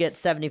if she should get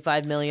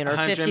 75 million or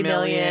 100 50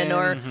 million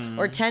million.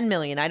 or 10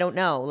 million. I don't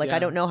know. Like I Yeah.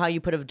 don't know how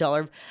you put a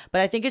dollar, but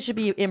I think it should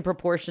be in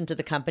proportion to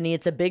the company.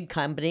 It's a big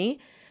company.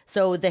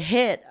 So the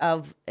hit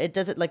of it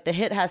doesn't like the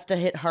hit has to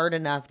hit hard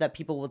enough that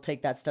people will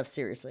take that stuff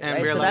seriously, and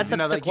right? realize, So that's up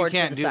to the like court you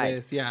can't to do decide.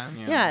 this. Yeah.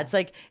 Yeah, it's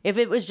like if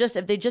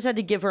they just had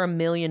to give her $1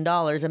 million,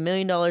 $1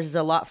 million is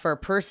a lot for a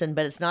person,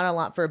 but it's not a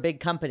lot for a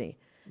big company.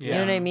 You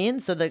know what I mean?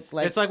 So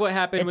It's like what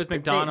happened with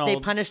McDonald's. They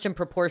punished in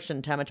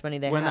proportion to how much money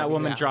they when had. that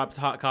woman Yeah. dropped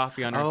hot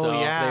coffee on Oh,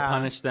 herself, yeah. they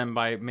punished them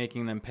by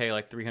making them pay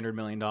like $300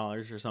 million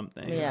or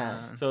something.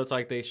 Yeah. So it's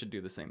like they should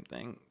do the same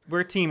thing.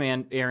 We're team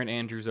Aaron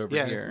Andrews over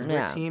Yes, here. we're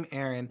Yeah. Team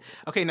Aaron.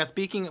 Okay, now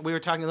we were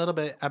talking a little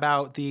bit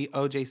about the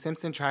O.J.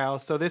 Simpson trial.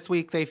 So this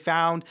week they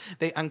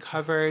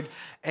uncovered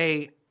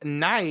a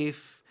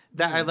knife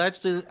that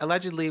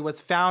allegedly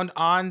was found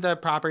on the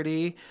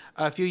property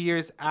a few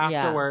years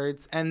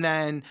afterwards, and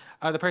then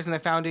the person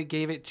that found it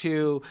gave it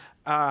to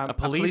a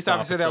police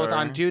officer that was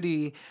on officer.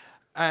 duty.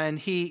 And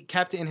he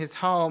kept it in his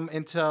home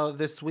until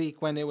this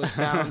week when it was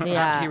found Yeah.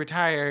 after he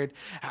retired.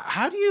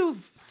 How do you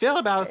feel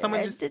about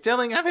someone just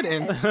stealing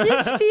evidence?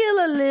 This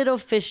feel a little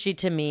fishy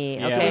to me.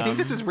 Yeah. Okay, Do you think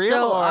this is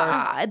real, So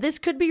or- this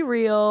could be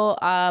real.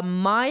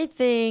 My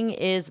thing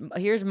is,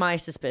 here's my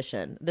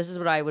suspicion. This is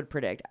what I would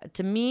predict.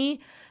 To me,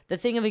 the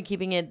thing of it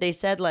keeping it, they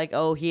said like,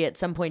 oh, he at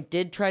some point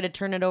did try to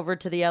turn it over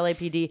to the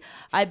LAPD.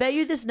 I bet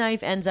you this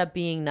knife ends up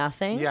being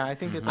nothing. Yeah, I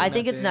think it's. I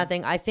think it's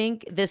nothing. I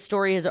think this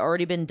story has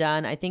already been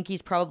done. I think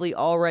he's probably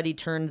already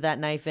turned that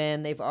knife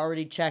in. They've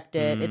already checked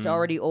it. It's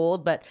already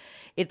old, but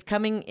it's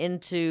coming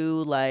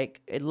into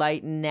like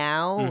light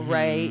now,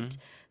 right?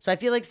 So I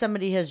feel like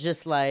somebody has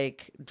just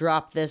like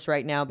dropped this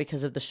right now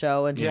because of the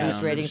show and to Yeah, boost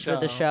for the ratings for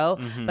the show.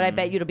 show. But I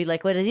bet you it'll be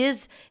like, well, it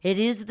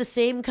is the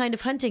same kind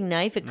of hunting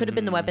knife. It could have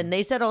been the weapon.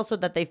 They said also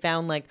that they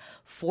found like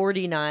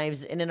 40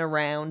 knives in and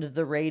around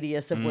the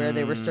radius of where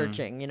they were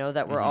searching, you know,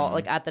 that were all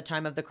like at the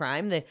time of the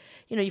crime. They,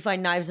 you know, you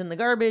find knives in the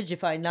garbage, you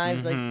find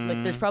knives like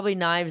there's probably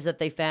knives that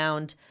they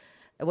found,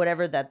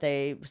 whatever that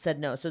they said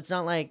no. So it's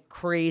not like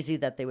crazy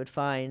that they would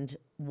find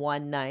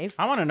one knife.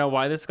 I want to know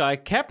why this guy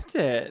kept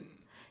it.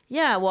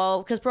 Yeah,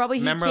 well, because probably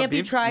he can't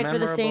be tried for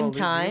the same memorable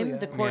time. memorabilia.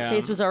 The court Yeah.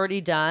 case was already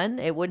done.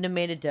 It wouldn't have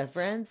made a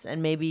difference,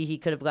 and maybe he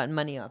could have gotten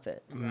money off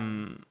it.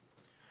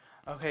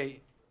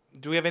 Okay.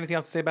 Do we have anything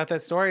else to say about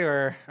that story,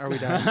 or are we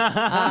done?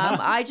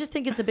 I just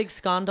think it's a big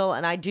scandal,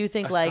 and I do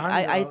think I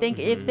scandal. think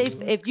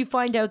if you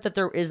find out that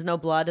there is no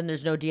blood and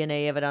there's no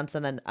DNA evidence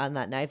on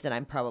that knife, then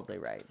I'm probably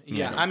right.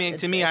 Yeah, I mean,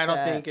 to me, I don't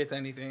think it's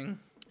anything.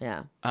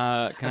 Yeah. Can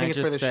I think it's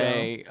for just the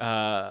say,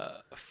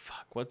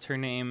 what's her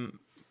name?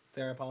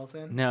 Sarah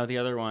Paulson. No, the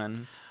other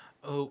one.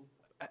 Oh,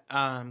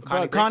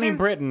 Connie Connie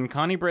Britton.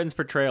 Connie Britton's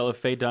portrayal of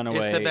Faye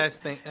Dunaway is the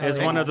best thing. is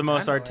one of the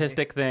most Dunaway.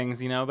 artistic things.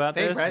 You know about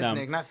Faye this?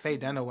 Resnick, not Faye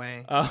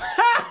Dunaway.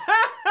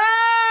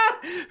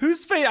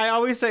 Who's Faye? I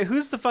always say,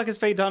 who's the fuck is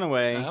Faye I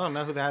Dunaway? don't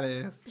know who that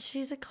is.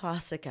 She's a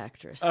classic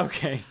actress.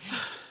 Okay.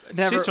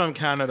 Never. She's from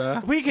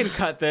Canada. We can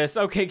cut this.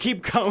 Okay,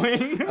 keep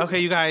going. Okay,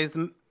 you guys.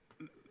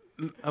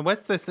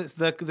 what's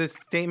this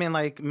statement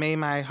like? May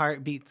my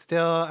heart beat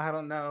still. I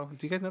don't know.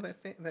 Do you guys know that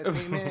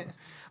statement?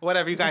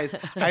 Whatever, you guys.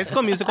 High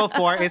School Musical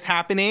 4 is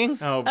happening,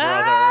 Oh, brother.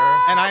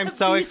 and I'm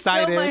so Be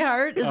excited. Still my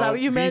heart. Is that what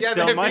you Be meant? Yeah,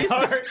 still there's my these-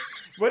 heart.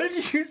 What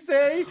did you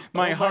say?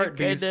 My my heart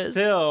be goodness.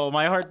 still.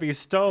 My heart be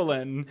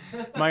stolen.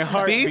 My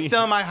heart Be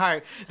Still My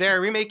Heart.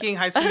 They're remaking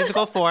High School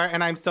Musical 4,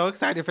 and I'm so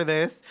excited for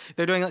this.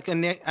 They're doing like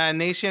a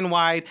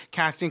nationwide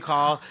casting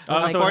call. Oh,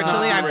 so it's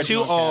Unfortunately, not the I'm too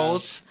original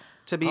old cast.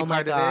 to be Oh my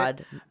part of it.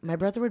 god, my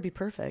brother would be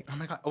perfect. Oh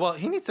my god. Well,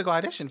 he needs to go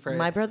audition for it.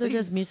 My brother Please.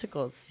 does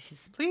musicals.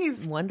 He's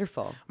Please.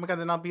 wonderful. Oh my god,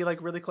 then I'll be like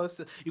really close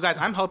to you guys.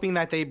 I'm hoping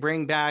that they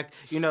bring back,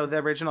 the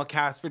original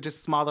cast for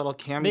just small little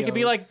cameos. They could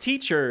be like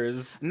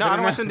teachers. No, I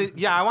don't want them to.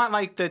 Yeah, I want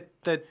like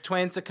the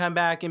twins to come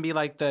back and be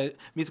like the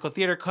musical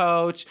theater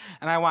coach,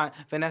 and I want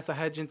Vanessa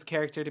Hudgens'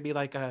 character to be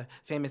like a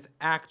famous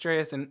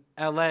actress in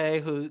LA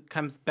who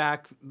comes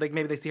back. Like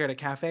maybe they see her at a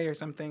cafe or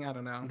something. I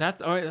don't know.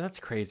 That's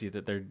crazy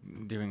that they're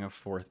doing a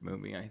fourth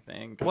movie, I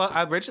think. Well,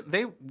 originally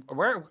they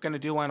were gonna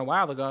do one a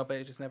while ago, but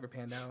it just never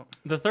panned out.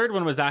 The third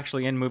one was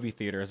actually in movie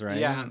theaters, right?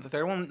 Yeah, the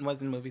third one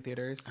was in movie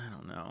theaters. I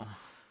don't know.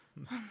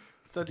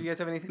 So, do you guys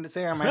have anything to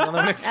say? Or am I the only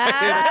one excited?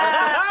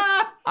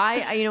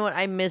 I you know what?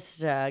 I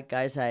missed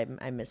guys. I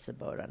missed the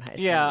boat on High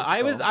School Yeah,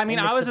 I Musical. was. I mean,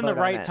 I missed was in the boat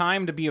on right it.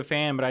 time to be a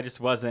fan, but I just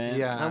wasn't.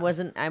 Yeah. I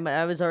wasn't.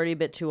 I was already a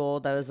bit too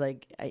old. I was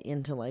like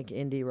into like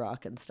indie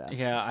rock and stuff.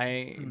 Yeah,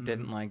 I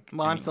didn't like.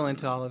 Well, I'm still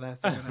into all of that.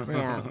 So whatever.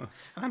 Yeah.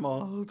 I'm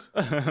old.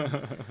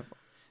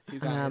 You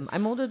guys.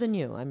 I'm older than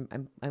you.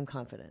 I'm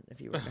confident. If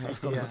you were in High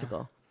School Yeah.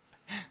 Musical,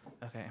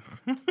 Okay.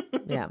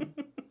 yeah.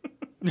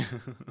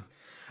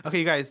 Okay,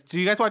 you guys. Do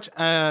you guys watch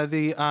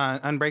the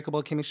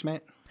Unbreakable Kimmy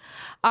Schmidt?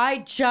 I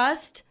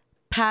just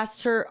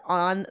passed her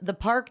on the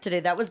park today.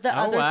 That was the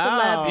other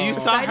wow. celeb. You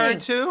saw her sighting.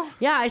 too?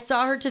 Yeah, I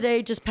saw her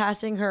today, just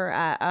passing her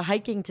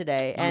hiking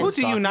today. And Who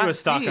do you not was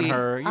stalking see?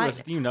 her. You were I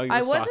stalking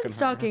wasn't her.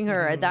 stalking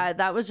her.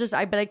 That was just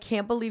but I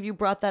can't believe you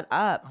brought that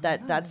up.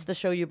 That's the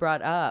show you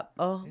brought up.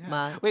 Oh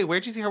my. Wait,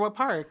 where'd you see her? What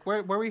park?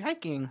 Where were we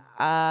hiking?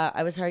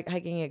 I was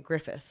hiking at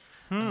Griffith.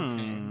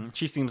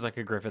 She seems like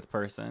a Griffith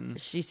person.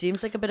 She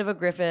seems like a bit of a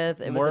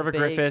Griffith. It More was of a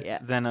big, Griffith yeah.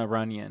 than a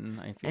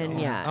Runyon, I feel.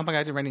 And yeah. Oh my god,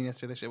 I did running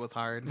yesterday. This shit was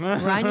hard.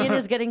 Runyon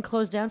is getting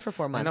closed down for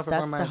 4 I know months. for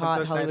That's 4 the months. I'm hot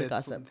so Hollywood excited.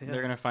 gossip.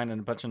 They're gonna find a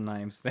bunch of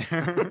knives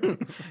there.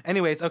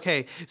 Anyways,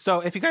 okay.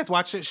 So if you guys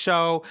watch this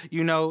show,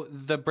 you know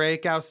the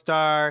breakout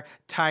star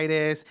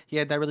Titus. He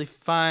had that really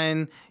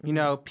fun,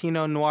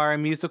 Pinot Noir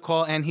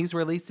musical, and he's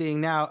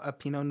releasing now a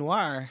Pinot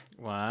Noir.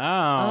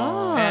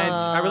 Wow. And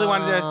I really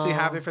wanted us to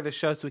have it for the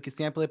show so we could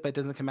sample it, but it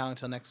doesn't come out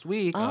until next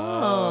week.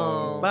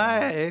 Oh.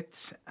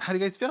 But how do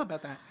you guys feel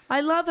about that? I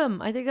love him.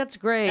 I think that's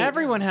great.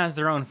 Everyone has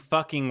their own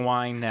fucking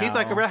wine now. He's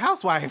like a real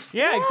housewife.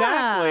 Yeah,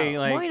 exactly. Yeah,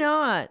 Like, why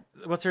not?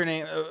 what's her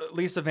name?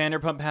 Lisa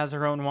Vanderpump has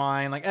her own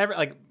wine. Like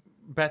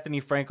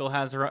Bethany Frankel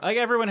has her own. Like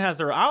everyone has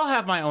their. I'll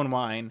have my own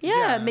wine.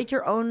 Yeah, Yeah. make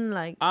your own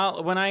like.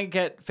 When I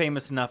get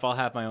famous enough, I'll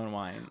have my own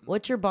wine.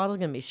 What's your bottle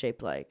gonna be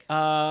shaped like?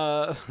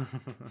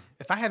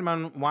 If I had my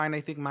own wine,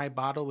 I think my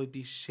bottle would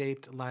be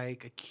shaped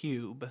like a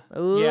cube.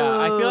 Yeah,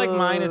 I feel like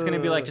mine is gonna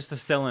be like just a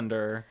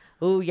cylinder.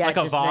 Oh yeah, like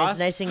a just Voss?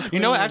 nice and clean. You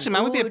know what? Actually,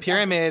 mine would be a Ooh,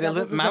 pyramid.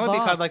 doubles as a Mine would be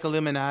called like boss.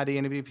 Illuminati,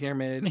 and it'd be a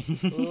pyramid.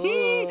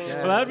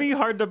 Well, that'd be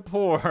hard to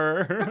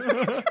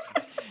pour.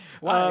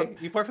 Why?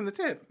 You pour from the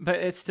tip. But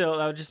it's still,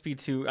 that would just be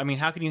too. I mean,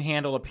 how can you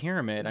handle a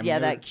pyramid? I mean, Yeah, it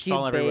that would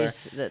fall cube everywhere.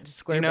 base, that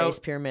square You know, base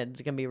pyramid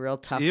is gonna be real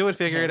tough. You would to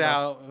figure it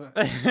handle.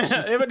 out.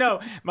 It would, no,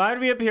 mine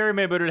would be a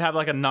pyramid, but it would have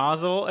like a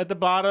nozzle at the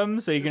bottom,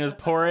 so you can just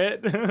pour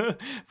it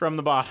from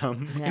the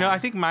bottom. Yeah. You know, I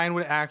think mine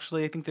would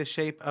actually. I think the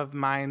shape of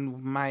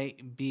mine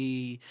might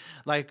be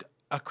like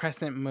a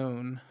crescent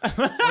moon.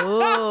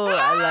 Oh,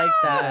 I like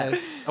that.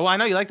 Yes. Well, I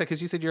know you like that because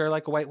you said you're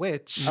like a white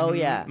witch. Oh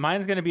yeah,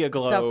 Mine's gonna be a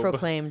globe,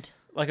 self-proclaimed.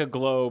 like a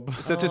globe.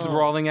 So it's just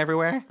rolling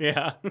everywhere.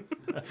 Yeah.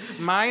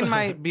 Mine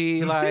might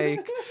be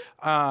like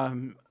a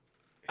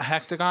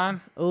hectagon.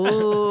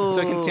 Ooh, So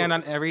it can stand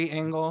on every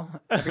angle,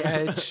 every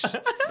edge.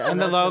 And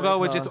the that's logo really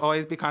would cool. just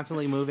always be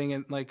constantly moving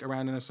and like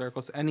around in a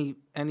circle. So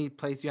any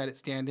place you had it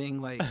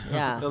standing, like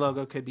Yeah. the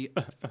logo could be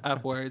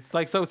upwards.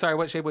 Like, so sorry,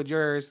 what shape would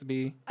yours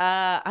be?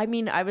 I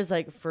mean, I was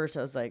like, first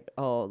I was like,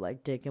 oh,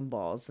 like dick and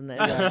balls, and then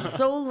it's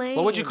so lame.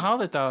 What would you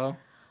call it though?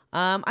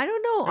 I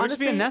don't know. It would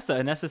just Honestly, be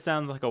Anessa. Anessa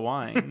sounds like a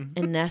wine.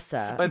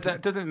 Inessa. But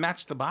that doesn't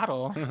match the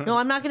bottle. No,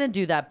 I'm not gonna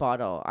do that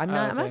bottle. I'm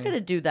not Okay.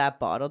 gonna do that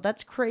bottle.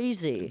 That's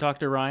crazy.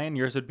 Dr. Ryan,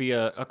 yours would be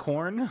a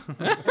corn.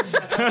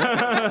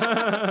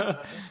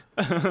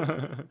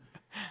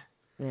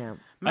 Yeah.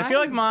 I feel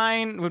like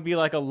mine would be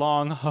like a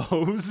long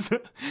hose,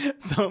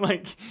 so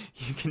like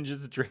you can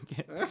just drink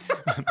it.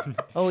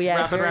 Oh yeah.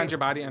 Wrap it very- around your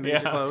body under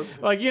your clothes.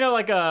 like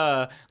like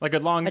a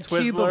long A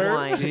Twizzler. tube of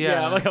wine. Yeah,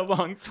 Yeah. like a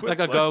long Twizzler, Like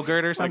a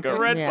Go-Gurt or like something. a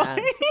red Yeah.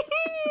 wine.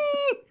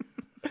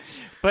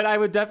 But I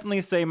would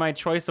definitely say my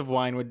choice of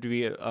wine would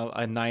be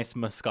a nice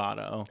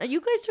Moscato.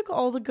 You guys took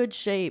all the good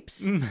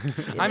shapes.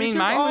 I mean,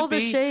 mine all would the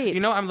be. shapes.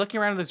 You know, I'm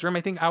looking around this room.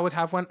 I think I would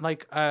have one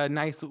like a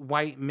nice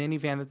white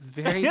minivan that's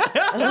very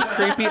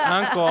creepy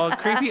uncle.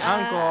 Creepy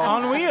uncle.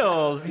 On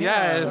wheels.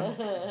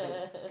 Yes.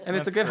 And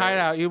it's a That's good great.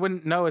 hideout. You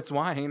wouldn't know it's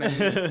wine. I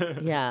mean,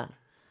 Yeah.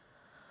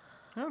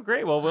 Oh,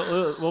 great. Well,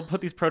 we'll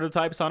put these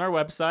prototypes on our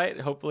website.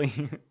 Hopefully.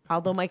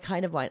 Although my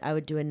kind of wine, I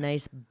would do a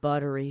nice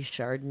buttery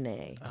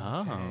Chardonnay.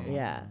 Oh.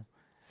 Yeah.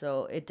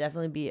 So it'd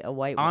definitely be a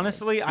white wine.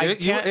 Honestly, I you,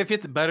 can't. if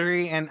it's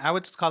buttery, and I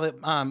would just call it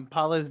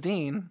Paula's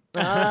Dean.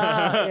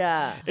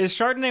 Yeah. Is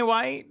Chardonnay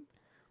white?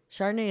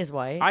 Chardonnay is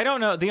white. I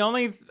don't know.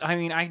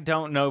 I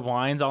don't know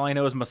wines. All I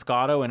know is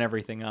Moscato and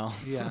everything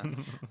else. Yeah.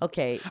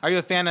 Okay. Are you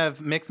a fan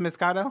of Mixed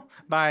Moscato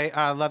by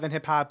Love and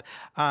Hip Hop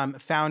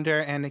founder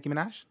and Nicki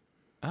Minaj?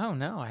 Oh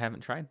no, I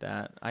haven't tried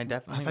that. I I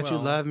definitely thought will. you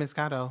love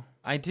Moscato.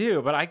 I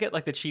do, but I get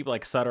like the cheap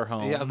like Sutter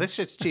Home. Yeah, this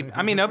shit's cheap.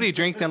 I mean, nobody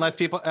drinks unless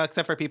people,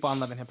 except for people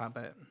on Love and Hip Hop.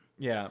 But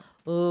Yeah.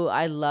 Ooh,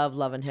 I love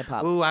and hip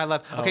hop. ooh, I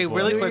love. Okay, boy.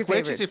 really Who are quick, your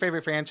which is your favorites?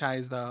 favorite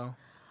franchise though?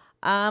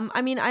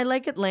 I mean, I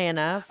like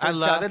Atlanta. For I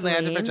love Jocelyn.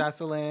 Atlanta for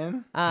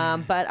Jocelyn.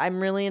 But I'm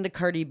really into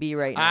Cardi B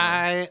right now.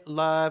 I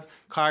love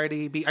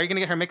Cardi B. Are you gonna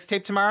get her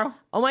mixtape tomorrow?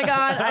 Oh my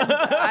god!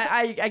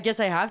 I guess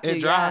I have to.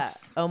 It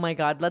drops. Yeah. Oh my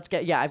god! Let's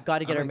get. Yeah, I've got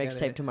to get her gonna get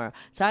mixtape it. tomorrow.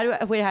 So how do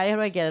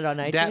I get it on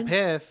iTunes? Dat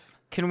Piff.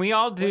 Can we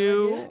all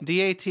do?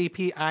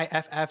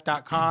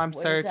 DATPIFF.com. What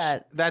is Search.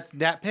 that? That's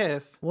Dat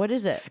Piff. What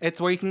is it?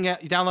 It's where you can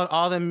download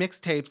all the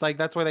mixtapes. Like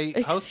that's where they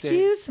host it.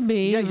 Excuse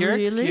me. Yeah, you're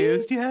really?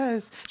 excused.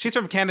 Yes, she's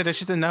from Canada.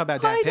 She doesn't know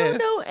about Dat I Piff. don't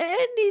know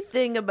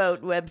anything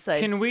about websites.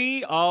 Can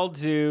we all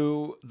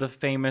do the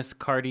famous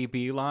Cardi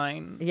B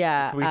line?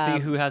 Yeah, Can we see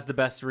who has the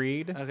best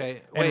read?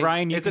 Okay, And wait.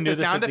 Ryan, you is can it do the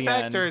this sound at the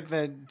effect end. or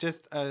the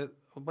just?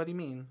 What do you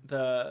mean?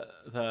 The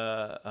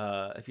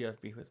if you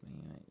have beef with me.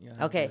 You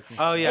have Okay. beef with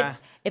me. Oh yeah.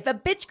 If a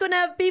bitch gonna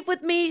have beef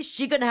with me,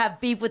 she gonna have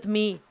beef with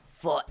me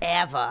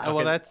forever. Oh,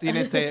 well, that's you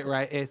didn't say it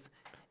right. It's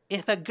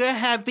if a girl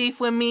have beef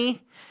with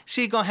me,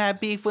 she gonna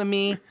have beef with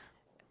me,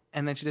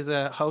 and then she does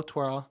a hoe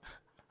twirl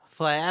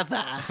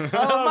forever.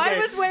 Oh, mine Okay.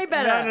 was way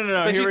better.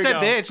 No. But here she we said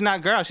go. bitch,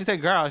 not girl. She said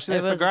girl. She said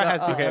if a was girl girl.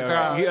 has beef Okay, with a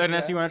girl. okay.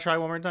 Unless you want to try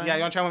one more time. Yeah,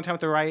 you want to try one time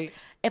with the right?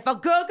 If a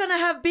girl gonna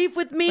have beef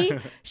with me,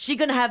 she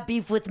gonna have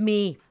beef with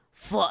me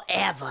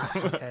forever.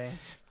 Okay.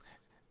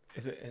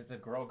 Is the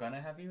girl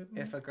gonna have you with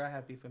me? If a girl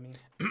have beef with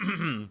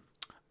me.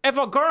 If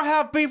a girl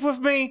have beef with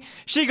me,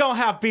 she gonna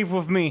have beef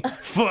with me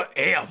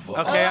forever.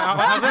 Okay.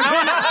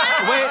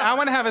 I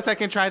want to have a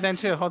second try then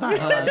too. Hold on.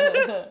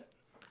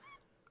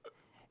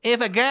 If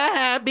a girl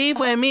have beef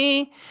with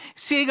me,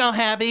 she gonna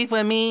have beef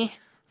with me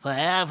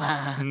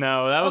forever.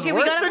 No, that was Okay, we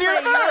worse gotta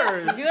than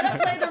play. yours. You gotta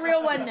play the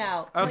real one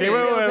now. Okay, Okay,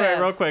 wait,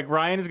 real quick.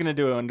 Ryan is gonna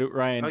do it.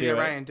 Ryan, Oh do yeah, it.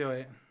 Ryan, do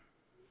it.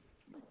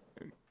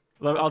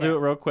 I'll do it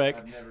real quick.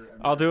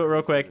 I'll do it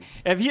real quick.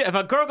 If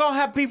a girl gonna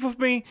have beef with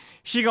me,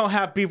 she gonna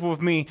have beef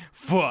with me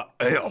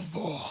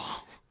forever.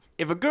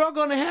 If a girl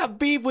gonna have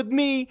beef with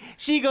me,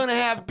 she gonna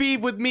have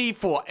beef with me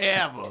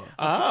forever.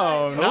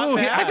 Oh, not Ooh,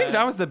 bad. I think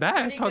that was the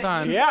best. Hold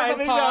on. Yeah, I More of a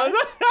think that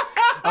was.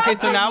 Okay,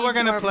 so It now we're needs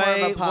gonna more of a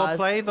play. We'll pause.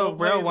 play the We'll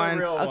play real the one.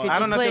 real Okay, one. I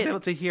don't know if play you'll it- be able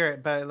to hear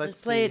it, but let's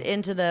Just play see. it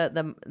into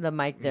the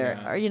mic there,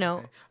 Yeah, or you know.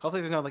 okay.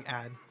 Hopefully there's no like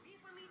ad.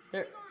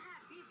 There-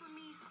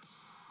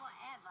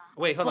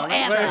 Wait, hold on.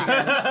 Forever. Let me try it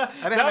again.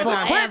 I didn't have my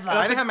sound. Forever.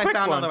 I didn't have my quick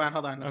sound all one. the way.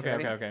 Hold on. Okay,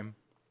 ready? okay.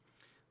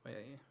 Wait.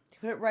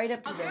 Put it right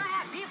up to A girl the.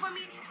 have beef with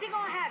me, she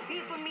gonna have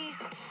beef with me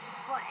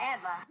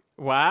forever.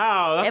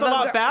 Wow, that's If a a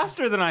lot girl-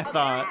 faster than I A girl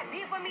thought. have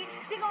beef with me,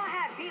 she gonna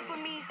have beef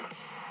with me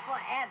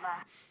forever.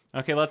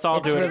 Okay, let's all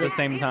It's do it at really- the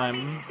same time.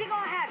 She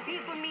gonna have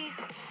beef with me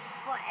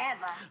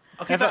forever.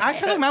 Okay, but I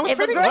feel like mine was if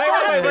a pretty girl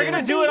good. Wait, we're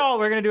gonna do it all.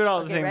 We're gonna do it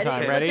all at the Okay, same ready?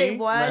 time. Okay, Ready? let's say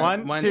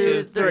one, One,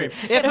 two, two, three.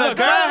 If a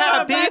girl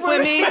have beef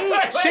with me,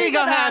 she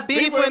gonna have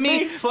beef with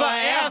me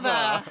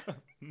forever.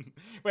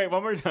 Wait,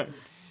 one more time.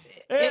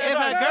 If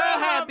a girl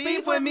have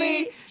beef with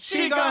me,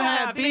 she gonna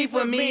have beef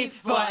with me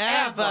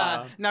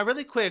forever. Now,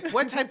 really quick,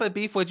 what type of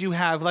beef would you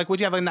have? Like, would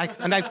you have a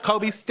nice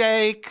Kobe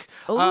steak?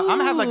 I'm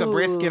gonna have like a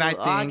brisket. I Ooh,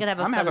 think I'm gonna have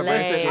a I'm gonna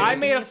filet. brisket. I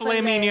made a Filet.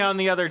 filet mignon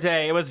the other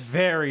day. It was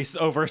very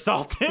over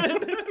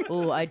salted.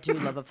 Oh, I do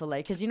love a fillet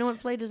because you know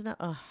what fillet does not.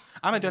 Oh.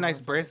 I'm gonna do a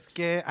nice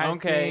brisket. I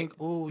Okay. think.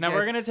 Ooh, Now yes.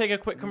 we're gonna take a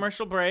quick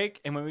commercial break,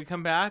 and when we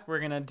come back, we're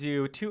gonna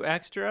do 2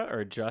 extra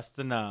or just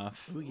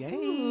enough. Ooh, yay.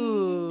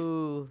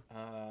 Ooh.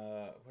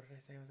 What did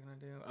I say I was gonna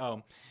do?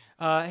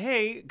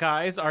 Hey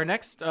guys, our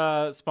next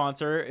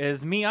sponsor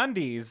is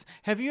MeUndies.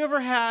 Have you ever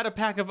had a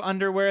pack of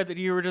underwear that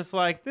you were just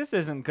like, this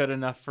isn't good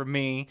enough for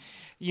me?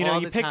 You know,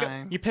 All you the pick up,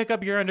 time. you pick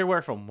up your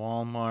underwear from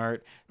Walmart,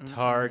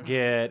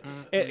 Target,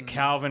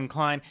 Calvin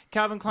Klein.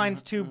 Calvin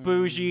Klein's too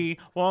bougie,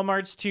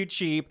 Walmart's too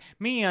cheap.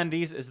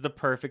 MeUndies is the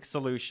perfect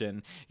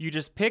solution. You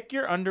just pick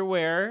your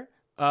underwear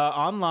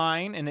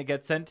online and it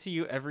gets sent to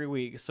you every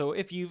week. So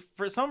if you,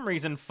 for some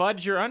reason,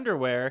 fudge your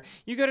underwear,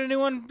 you get a new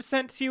one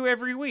sent to you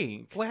every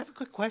week. Well, I have a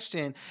quick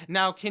question.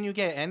 Now, can you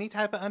get any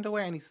type of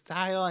underwear, any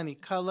style, any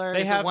color?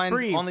 They Is it have one,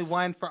 briefs. only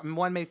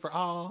one made for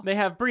all. They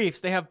have briefs.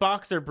 They have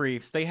boxer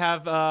briefs. They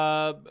have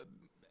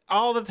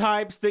all the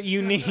types that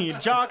you need.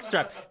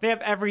 Jockstrap. They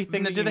have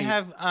everything. Now, that do you they need.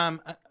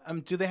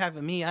 have do they have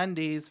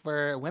MeUndies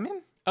for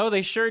women? Oh,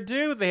 they sure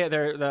do. They're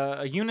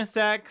the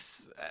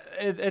unisex.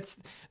 It's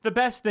the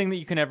best thing that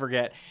you can ever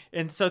get.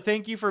 And so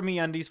thank you for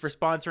MeUndies for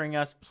sponsoring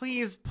us.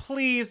 Please,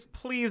 please,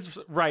 please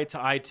write to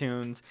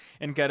iTunes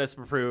and get us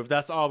approved.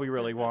 That's all we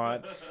really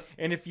want.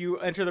 And if you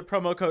enter the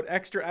promo code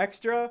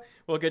extra,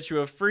 we'll get you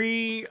a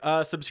free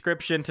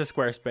subscription to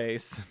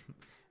Squarespace.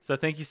 So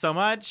thank you so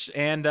much.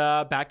 And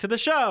back to the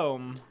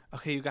show.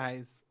 Okay, you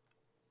guys.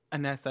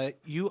 Anessa,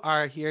 you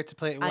are here to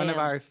play one of am.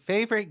 our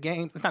favorite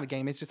games. It's not a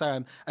game. It's just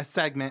a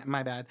segment.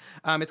 My bad.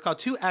 It's called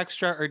Too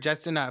Extra or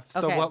Just Enough.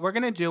 So Okay. what we're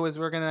going to do is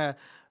we're going to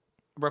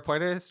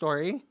report a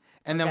story,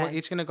 and then we're Okay.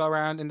 each going to go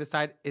around and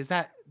decide, is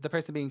that the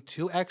person being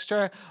too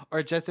extra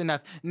or just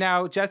enough?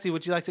 Now, Jesse,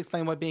 would you like to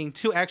explain what being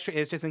too extra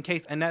is, just in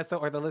case Anessa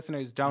or the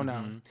listeners don't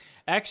know?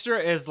 Extra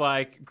is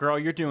like, girl,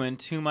 you're doing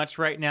too much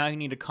right now. You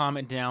need to calm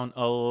it down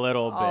a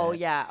little bit. Oh,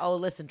 yeah. Oh,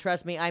 listen,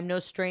 trust me. I'm no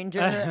stranger.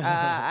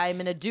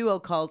 I'm in a duo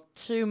called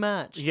Too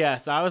Much.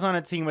 Yes, I was on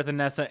a team with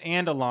Anessa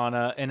and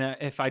Alana, and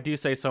if I do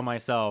say so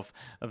myself,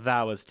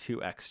 that was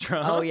too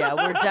extra. Oh, yeah.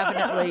 We're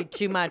definitely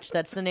Too Much.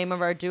 That's the name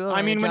of our duo.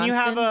 I mean, Lana when you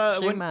have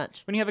Johnston, a Too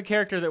Much. when you have a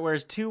character that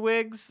wears 2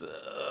 wigs,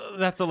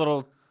 that's a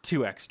little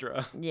too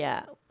extra.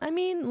 Yeah. I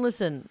mean,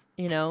 listen,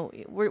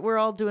 we're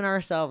all doing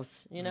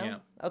ourselves, Yeah.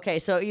 Okay,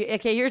 so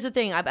here's the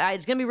thing.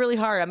 It's going to be really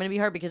hard. I'm going to be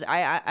hard because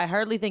I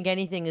hardly think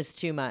anything is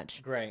too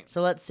much. Great.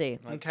 So let's see.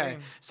 Okay,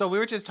 so we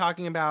were just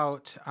talking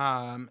about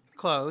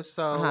clothes,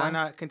 so why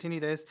not continue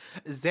this?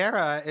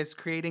 Zara is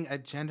creating a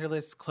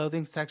genderless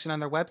clothing section on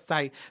their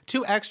website.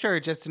 Too extra or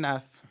just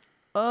enough?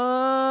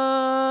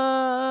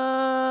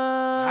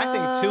 I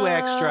think too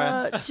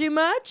extra. Too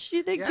much?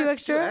 You think Yeah, too it's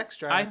extra? Too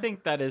extra. I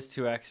think that is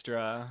too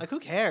extra. Like, who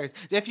cares?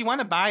 If you want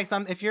to buy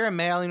if you're a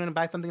male and you want to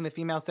buy something in the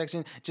female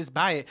section, just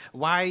buy it.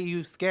 Why are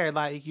you scared?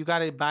 Like, you got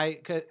to buy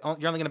it 'cause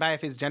you're only going to buy it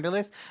if it's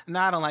genderless? No,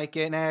 I don't like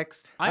it.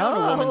 Next. I own a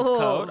woman's Oh,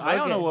 coat. I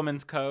own a okay.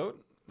 woman's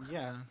coat.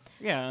 Yeah.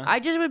 Yeah. I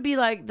just would be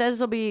like, I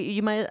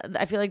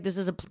feel like this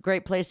is a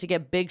great place to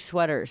get big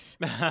sweaters.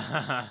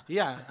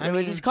 Yeah. I We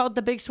mean, just call it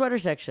the big sweater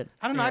section.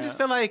 I don't know. I just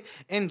feel like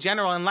in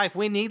general in life,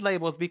 we need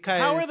labels because.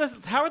 How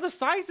are the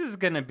sizes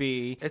gonna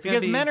be? It's gonna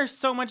because be- men are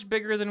so much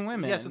bigger than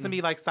women. Yeah, so it's going to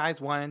be like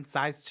size 1,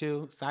 size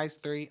 2, size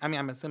 3. I mean,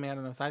 I'm assuming, I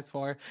don't know, size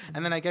 4.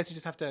 And then I guess you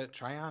just have to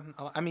try on.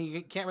 I mean,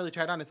 you can't really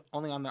try it on. It's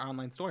only on their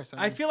online store. So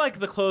I feel like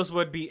the clothes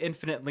would be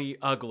infinitely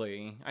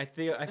ugly. I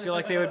feel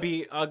like they would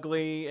be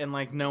ugly and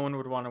like no one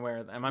would want to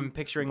wear them. I'm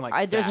picturing like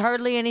There's sacks.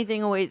 hardly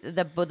anything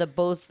that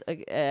both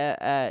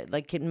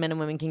like men and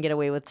women can get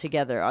away with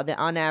together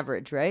on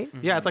average, right?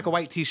 Yeah, it's like a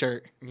white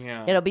T-shirt.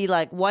 Yeah. It'll be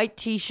like white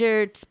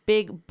t-shirts,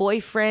 big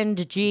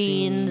boyfriend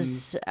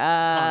jeans,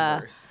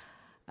 Converse.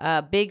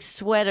 big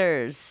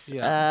sweaters.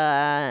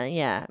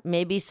 Yeah.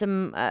 Maybe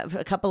some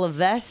a couple of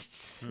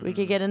vests we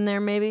could get in there.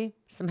 Maybe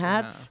some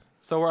hats.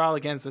 So we're all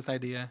against this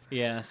idea.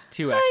 Yes,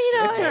 too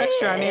extra. It's too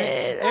extra. I mean,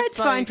 it's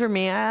fine like- for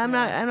me. I'm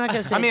not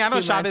gonna say. I mean, I it's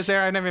don't too shop much. at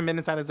Zara. I've never been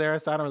inside of Zara,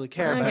 so I don't really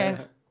care. Okay.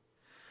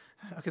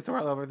 But okay, so we're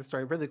all over the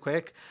story really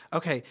quick.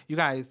 Okay, you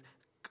guys.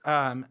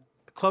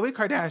 Khloe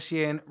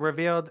Kardashian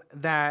revealed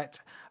that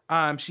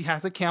she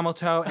has a camel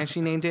toe and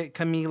she named it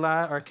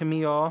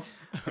Camille,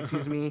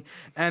 excuse me,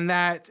 and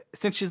that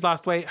since she's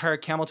lost weight, her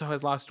camel toe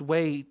has lost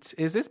weight.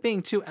 Is this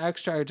being too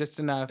extra or just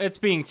enough? It's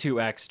being too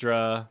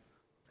extra.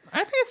 I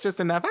think it's just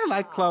enough. I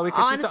like Khloe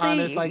because she's the Honestly,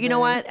 honest. Like you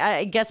know this.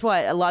 what? Guess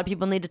what? A lot of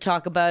people need to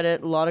talk about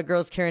it. A lot of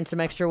girls carrying some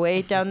extra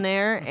weight down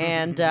there,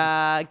 and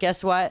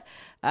guess what?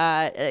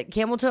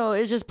 Camel toe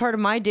is just part of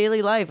my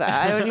daily life.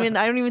 I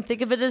don't even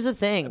think of it as a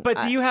thing. But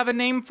do you have a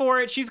name for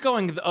it? She's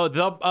going the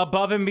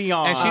above and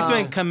beyond. And she's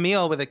doing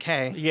Camille with a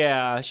K.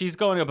 Yeah, she's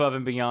going above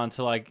and beyond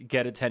to like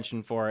get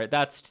attention for it.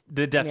 That's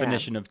the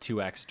definition of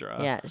too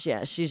extra.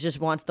 Yeah. She just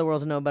wants the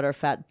world to know about her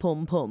fat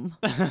pum pum.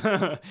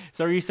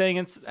 So are you saying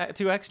it's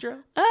too extra?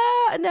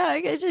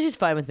 No, she's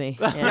fine with me.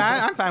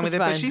 Yeah, I'm fine with It's it.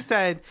 But fine. she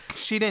said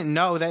she didn't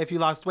know that if you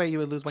lost weight, you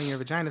would lose weight in your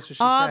vagina. So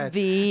she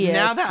Obviously. said,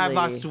 now that I've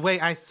lost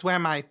weight, I swear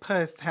my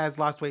puss has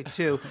lost weight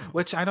too,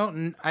 which I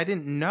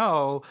didn't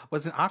know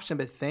was an option,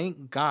 but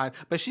thank God.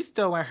 But she's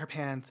still wearing her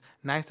pants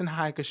nice and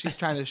high because she's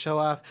trying to show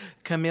off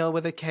Camille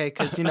with a K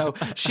because,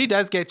 she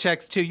does get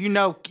checks too. You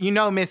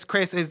know Miss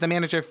Chris is the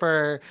manager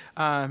for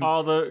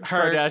All the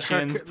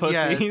Kardashians'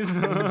 pussies.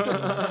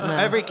 Yes.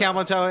 Every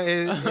camel toe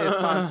is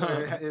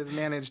sponsored, is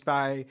managed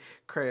by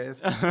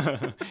Chris.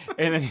 And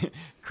then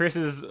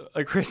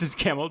Chris's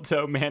camel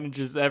toe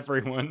manages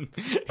everyone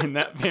in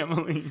that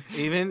family.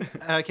 Even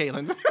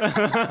Caitlyn.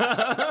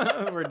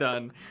 We're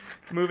done.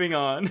 Moving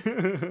on.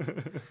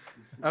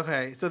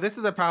 Okay, so this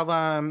is a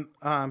problem,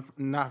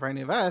 not for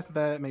any of us,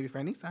 but maybe for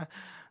Anissa.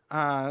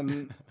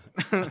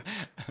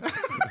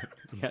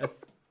 Yes.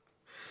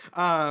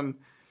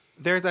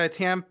 There's a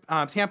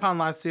tampon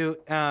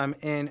lawsuit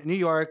in New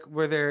York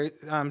where they're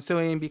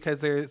suing because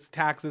there's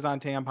taxes on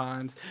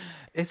tampons.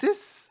 Is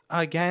this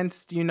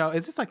against,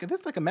 is this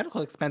like a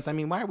medical expense? I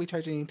mean, why are we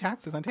charging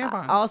taxes on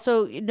tampons?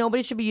 Also,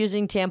 nobody should be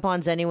using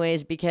tampons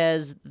anyways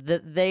because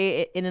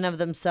they in and of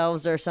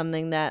themselves are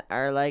something that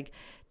are like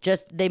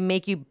just they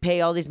make you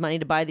pay all these money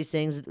to buy these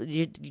things.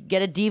 You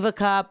get a Diva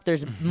cup.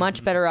 There's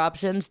much better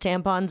options.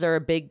 Tampons are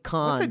a big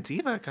con. What's a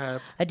Diva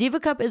cup? A Diva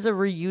cup is a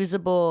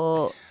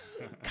reusable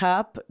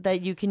cup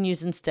that you can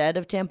use instead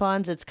of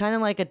tampons. It's kind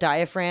of like a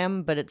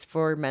diaphragm, but it's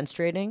for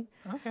menstruating.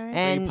 Okay.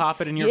 And pop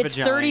it in your it's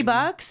vagina.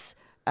 $30,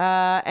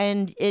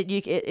 and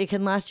it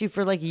can last you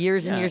for like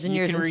years and Yeah, years and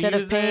you years can instead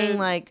of reuse paying it.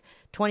 like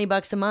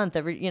 $20 a month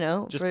every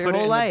Just for put your it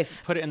whole in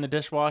life. put it in the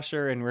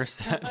dishwasher, and we're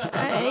set.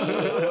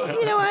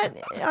 You know what?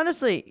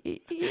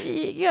 Honestly,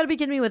 you got to be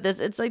kidding me with this.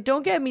 It's like,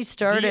 don't get me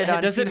started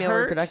on does it female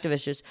hurt? reproductive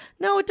issues.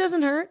 No, it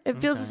doesn't hurt.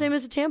 It feels the same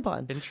as a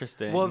tampon.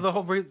 Interesting. Well, the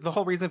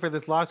whole reason for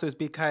this lawsuit is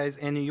because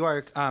in New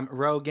York,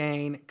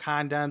 Rogaine,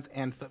 condoms,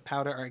 and foot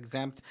powder are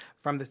exempt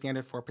from the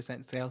standard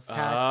 4% sales tax.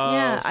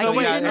 Yeah, I so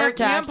wait, didn't are know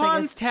tax, I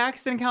tampons guess.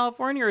 taxed in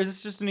California, or is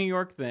this just a New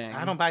York thing?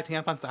 I don't buy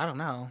tampons, so I don't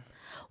know.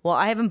 Well,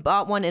 I haven't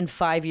bought one in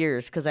 5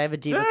 years because I have a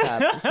Diva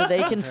cup, so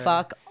they can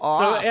fuck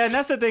off. So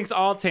Anessa thinks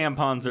all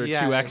tampons are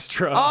Yeah. too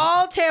extra.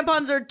 All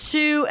tampons are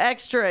too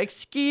extra.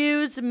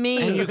 Excuse me.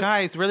 And you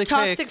guys, really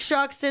Toxic quick.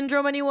 shock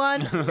syndrome,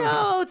 anyone?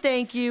 No,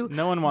 thank you.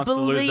 No one wants to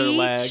lose their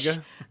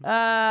leg.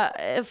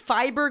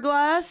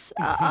 Fiberglass.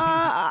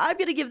 I'm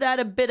going to give that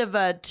a bit of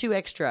a too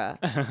extra.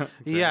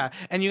 Yeah.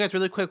 And you guys,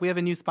 really quick, we have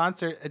a new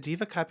sponsor.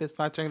 Diva Cup is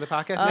sponsoring the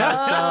podcast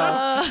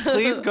now. So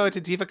please go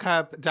to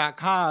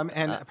divacup.com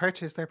and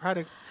purchase their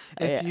products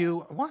if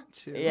you want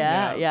to.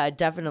 Yeah,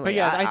 definitely. But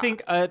yeah, I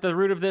think at the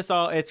root of this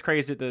all, it's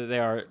crazy that they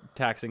are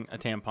taxing a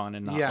tampon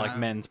and not Yeah. like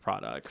men's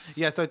products.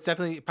 Yeah, so it's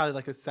definitely probably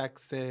like a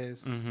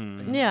sexist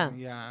thing. Yeah.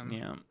 Yeah.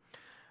 Yeah.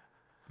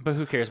 But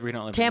who cares? We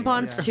don't live in New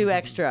York. tampons too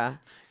extra.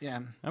 Yeah.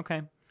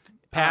 Okay.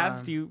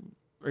 Pads?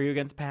 Are you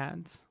against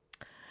pads?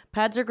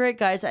 Pads are great,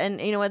 guys,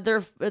 and you know what?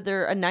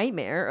 They're a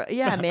nightmare.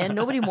 Yeah, man,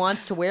 nobody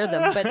wants to wear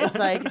them, but it's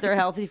like they're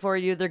healthy for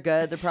you. They're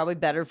good. They're probably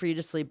better for you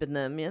to sleep in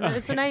them. You know,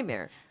 it's a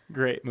nightmare.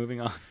 Great. Moving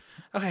on.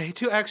 Okay,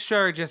 too extra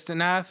or just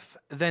enough.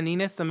 The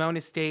Nina Simone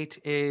estate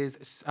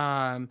is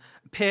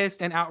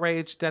pissed and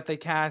outraged that they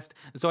cast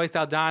Zoe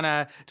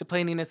Saldana to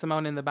play Nina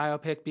Simone in the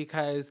biopic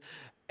because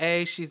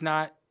A, she's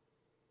not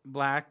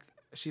black.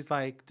 She's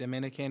like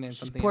Dominican and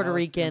something Puerto else,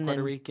 Rican and Puerto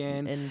and- Rican.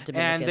 and And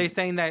Dominican. they're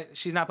saying that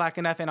she's not black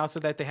enough and also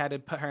that they had to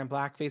put her in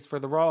blackface for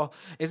the role.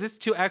 Is this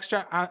too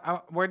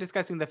extra? We're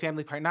discussing the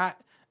family part, not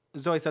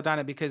Zoe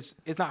Saldana, because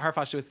it's not her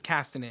fault she was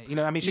cast in it. You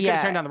know, I mean, she could have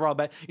Yeah. turned down the role,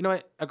 but you know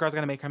what? A girl's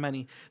got to make her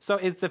money. So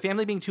is the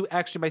family being too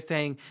extra by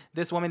saying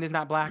this woman is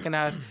not black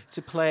enough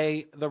to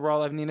play the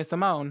role of Nina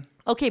Simone?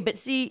 Okay, but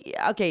see,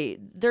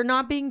 they're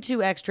not being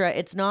too extra.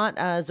 It's not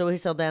Zoe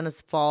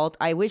Saldana's fault.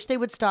 I wish they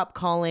would stop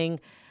calling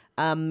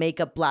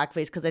makeup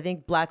blackface because I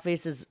think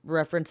blackface is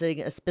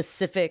referencing a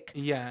specific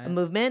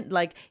movement.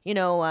 Like, you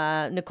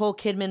know, Nicole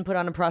Kidman put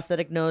on a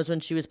prosthetic nose when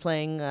she was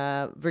playing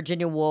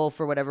Virginia Woolf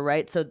or whatever,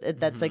 right? So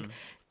that's like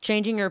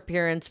changing your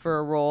appearance for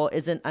a role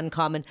isn't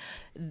uncommon.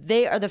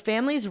 The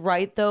family's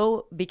right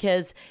though,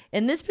 because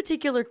in this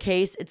particular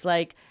case, it's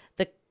like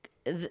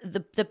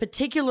the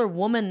particular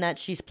woman that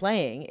she's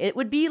playing. It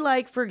would be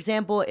like, for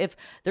example, if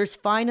there's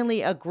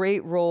finally a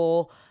great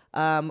role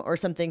or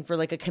something for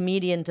like a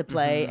comedian to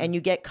play, and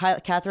you get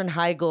Katherine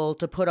Heigl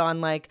to put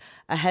on like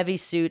a heavy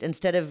suit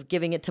instead of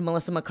giving it to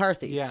Melissa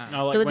McCarthy. Yeah.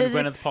 Oh, like when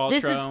Gwyneth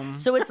Paltrow.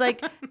 So it's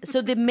like,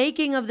 so the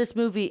making of this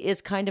movie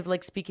is kind of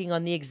like speaking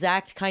on the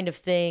exact kind of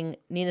thing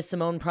Nina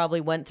Simone probably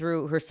went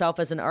through herself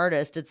as an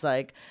artist. It's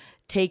like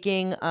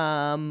taking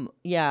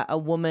a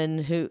woman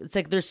who, it's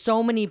like there's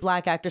so many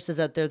black actresses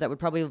out there that would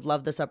probably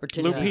love this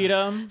opportunity.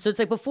 Lupita. So it's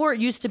like before it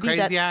used to be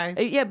Crazy that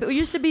Eyes. but it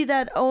used to be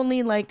that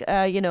only like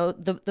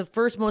the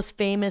first most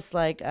famous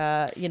like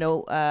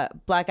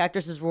black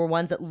actresses were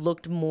ones that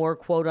looked more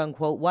quote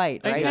unquote white,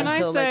 And right? can I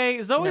Until, say,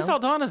 like, Zoe no?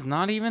 Saldana's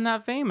not even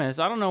that famous.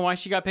 I don't know why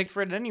she got picked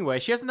for it anyway.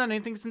 She hasn't done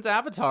anything since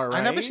Avatar, right?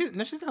 I know, but she's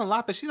done a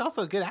lot, but she's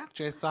also a good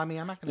actress. So I mean,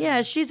 I'm not gonna.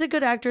 Yeah, she's a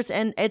good actress,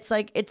 and it's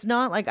like it's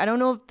not like I don't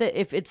know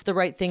if it's the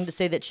right thing to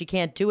say that she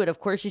can't do it. Of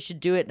course, she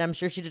should do it, and I'm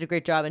sure she did a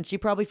great job. And she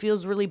probably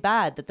feels really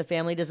bad that the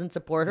family doesn't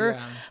support her.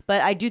 Yeah.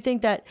 But I do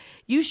think that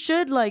you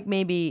should like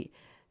maybe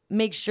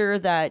make sure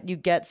that you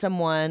get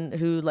someone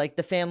who like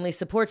the family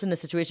supports in this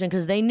situation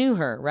because they knew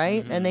her,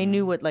 right? And they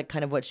knew what like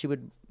kind of what she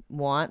would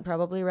want,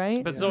 probably,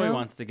 right? But You Zoe know?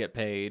 wants to get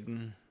paid.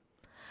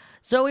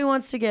 Zoe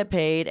wants to get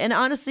paid, and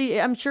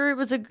honestly, I'm sure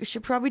she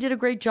probably did a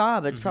great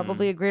job. It's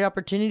probably a great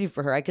opportunity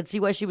for her. I could see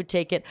why she would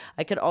take it.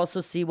 I could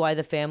also see why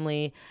the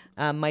family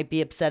might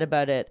be upset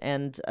about it,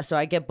 and so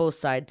I get both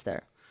sides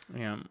there.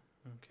 Yeah.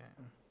 Okay.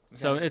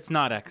 So it's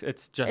not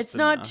it's just It's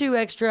not enough. too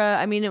extra.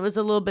 I mean, it was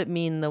a little bit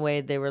mean the way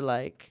they were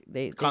like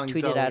they Calling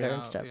tweeted Zoe at her out,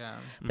 and stuff. yeah.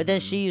 But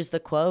then she used the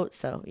quote,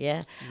 so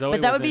yeah. Zoe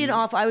but that was would be in- an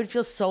awful. I would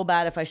feel so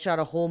bad if I shot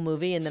a whole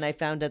movie and then I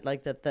found it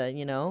like that But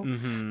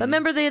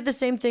remember they had the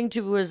same thing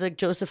too. Was like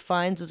Joseph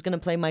Fiennes was going to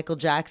play Michael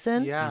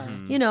Jackson. Yeah.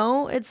 You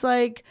know, it's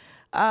like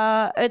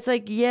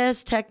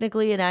yes,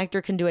 technically an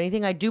actor can do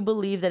anything. I do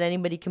believe that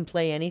anybody can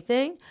play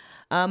anything,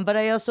 but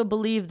I also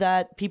believe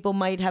that people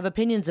might have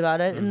opinions about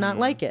it and not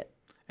like it.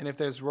 And if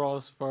there's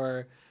roles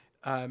for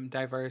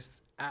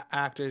diverse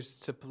actors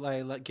to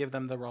play, give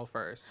them the role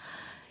first.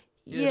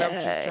 Is that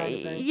what she's trying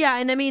to say? Yeah,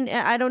 and I mean,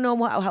 I don't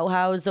know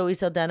how Zoe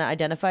Saldana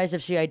identifies.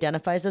 If she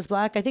identifies as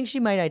black, I think she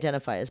might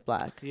identify as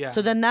black. Yeah.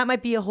 So then that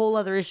might be a whole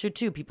other issue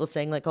too. People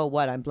saying like, "Oh,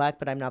 what? I'm black,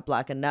 but I'm not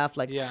black enough."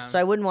 Like, Yeah. so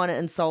I wouldn't want to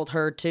insult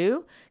her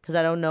too, because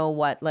I don't know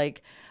what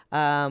like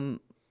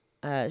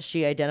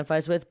she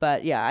identifies with.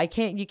 But yeah,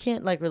 you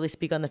can't like really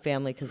speak on the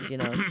family because you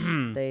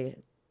know they,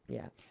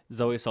 yeah.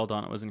 Zoe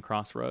Saldana was in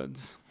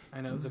Crossroads. I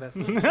know the best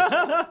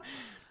one.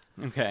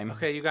 Okay.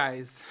 Okay, you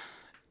guys.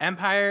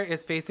 Empire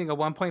is facing a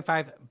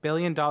 $1.5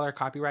 billion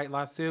copyright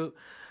lawsuit.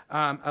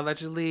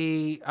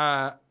 Allegedly,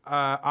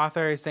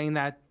 author is saying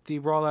that the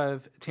role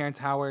of Terrence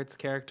Howard's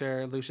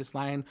character, Lucius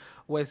Lyon,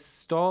 was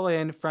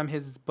stolen from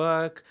his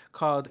book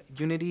called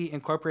Unity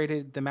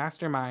Incorporated, The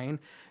Mastermind.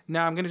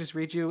 Now, I'm going to just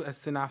read you a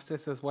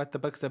synopsis of what the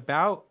book's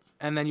about,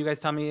 and then you guys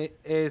tell me,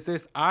 is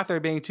this author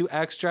being too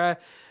extra,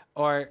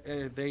 or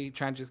are they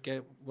trying to just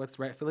get what's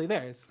rightfully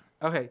theirs?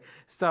 Okay,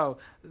 so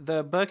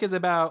the book is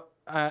about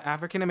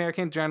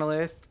African-American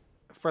journalist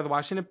for the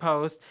Washington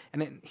Post,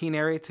 and he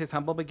narrates his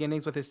humble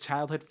beginnings with his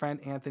childhood friend,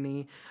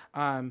 Anthony.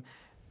 Hold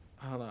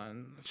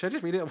on. Should I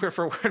just read it word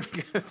for word?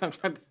 Because I'm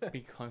trying to...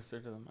 Be closer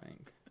to the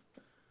mic.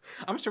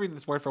 I'm just going to read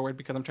this word for word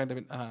because I'm trying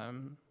to...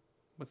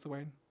 what's the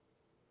word?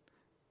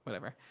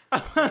 Whatever.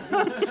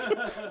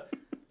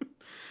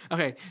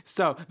 Okay,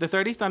 so the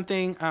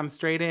 30-something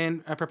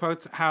straight-in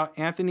proposed how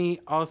Anthony,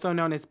 also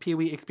known as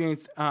Pee-wee,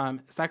 experienced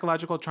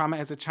psychological trauma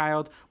as a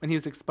child when he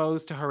was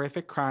exposed to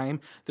horrific crime.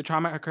 The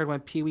trauma occurred when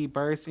Pee-wee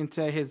burst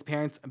into his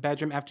parents'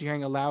 bedroom after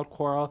hearing a loud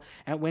quarrel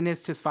and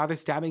witnessed his father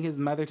stabbing his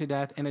mother to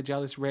death in a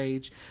jealous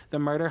rage. The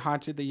murder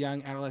haunted the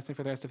young adolescent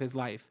for the rest of his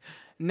life.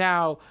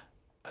 Now,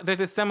 there's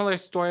a similar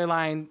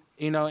storyline,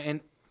 you know,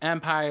 in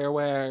Empire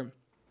where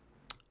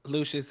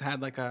Lucius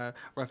had like a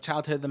rough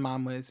childhood. The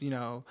mom was, you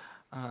know...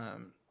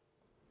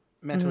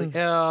 mentally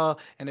ill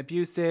and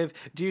abusive.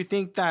 Do you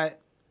think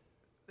that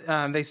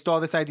they stole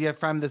this idea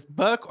from this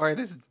book, or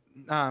this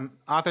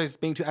author's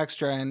being too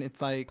extra and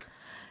it's like...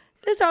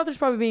 This author's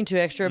probably being too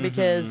extra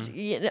because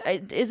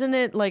isn't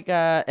it like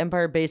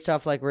Empire based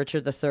off like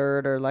Richard III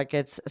or like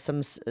it's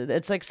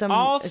like some...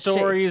 All it's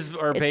stories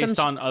are it's based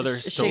some on other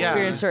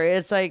Shakespearean stories. story.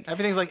 It's like...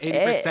 Everything's like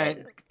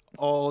 80%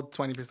 old,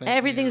 20%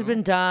 Everything's new.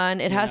 been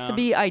done. It has to Yeah.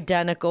 be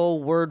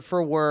identical, word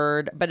for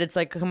word. But it's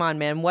like, come on,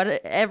 man. What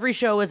every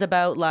show is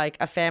about, like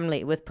a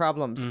family with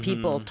problems,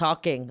 people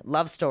talking,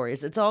 love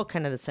stories. It's all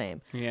kind of the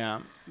same. Yeah.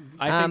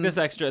 I think this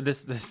extra. author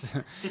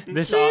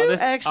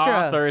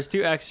is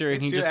too extra,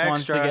 and he too just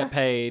wants to extra. get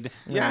paid.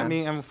 Yeah, I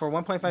mean, for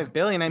 1.5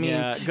 billion, I mean,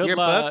 Yeah, good your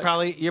luck.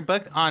 your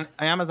book on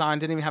Amazon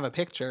didn't even have a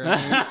picture.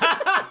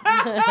 I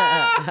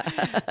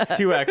mean,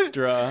 Too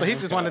extra. so he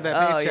just wanted that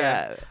Oh, paycheck.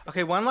 yeah.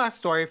 Okay, one last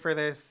story for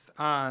this.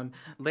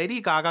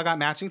 Lady Gaga got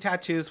matching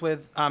tattoos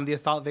with the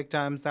assault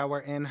victims that were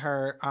in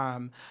her.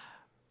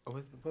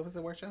 What was the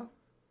award show?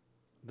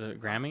 The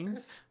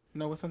Grammys?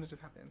 No, what's one that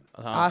just happened?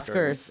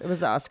 Oscars. It was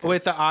the Oscars.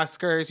 With the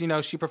Oscars, you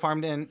know, she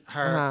performed in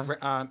her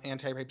Uh-huh.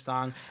 anti-rape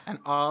song, and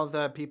all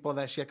the people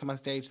that she had come on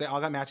stage, they all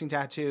got matching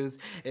tattoos.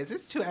 Is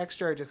this too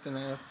extra or just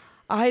enough?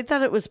 I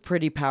thought it was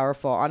pretty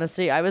powerful.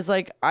 Honestly, I was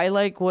like,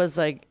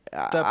 The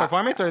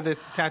performance or this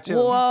tattoo?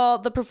 well,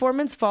 the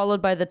performance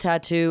followed by the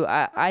tattoo,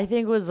 I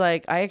think was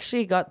like, I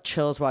actually got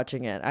chills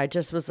watching it. I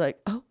just was like,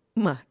 oh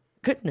my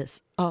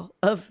goodness, all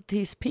of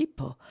these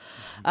people.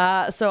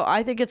 So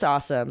I think it's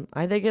awesome.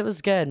 I think it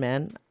was good,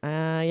 man.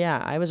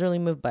 Yeah, I was really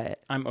moved by it.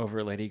 I'm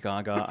over Lady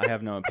Gaga. I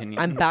have no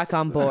opinion. I'm back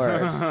on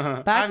board.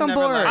 Back I've on never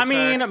board. liked I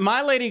mean,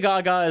 my Lady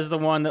Gaga is the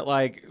one that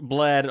like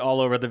bled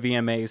all over the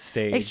VMAs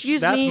stage.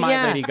 Excuse That's me, my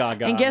yeah. Lady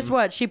Gaga. And guess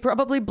what? She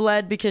probably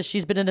bled because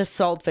she's been an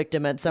assault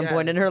victim at some Yes.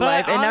 point in her But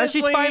life, and now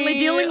she's honestly, finally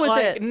dealing with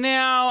like, it.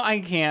 Now I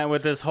can't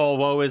with this whole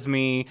 "woe is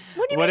me."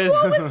 What do you mean,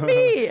 woe is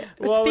me?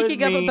 Woe is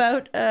Speaking up me.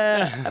 about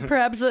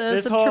perhaps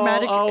This some whole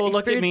traumatic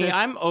look at experiences. me,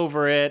 I'm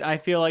over it. I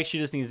feel like she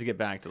just needs to get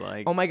back to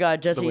like. Oh my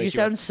God, Jesse, way you she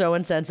sound was. so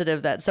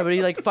insensitive that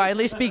somebody like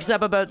finally speaks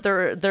up about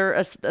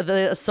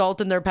the assault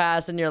in their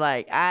past, and you're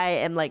like, I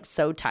am like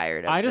so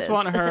tired of I just this.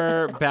 want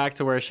her back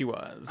to where she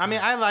was. I mean,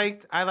 I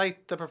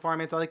liked the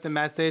performance. I liked the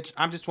message.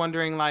 I'm just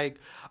wondering, like,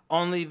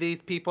 only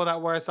these people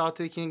that were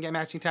assaulted can get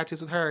matching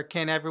tattoos with her.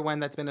 Can everyone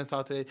that's been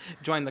assaulted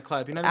join the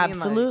club? You know what I mean?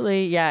 Like,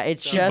 Absolutely, yeah.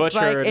 It's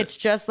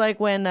just like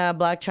when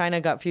Black China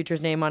got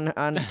Future's name on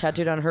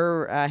tattooed on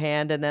her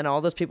hand, and then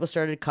all those people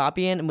started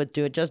copying and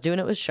doing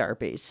it with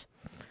Sharpies.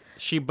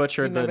 she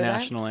butchered the remember that?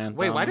 national anthem.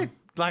 wait, why did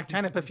Black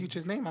China put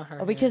Future's name on her?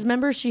 Oh, because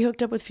remember she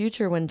hooked up with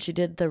Future when she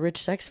did the Rich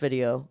Sex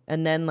video,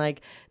 and then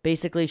like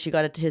basically she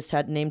got his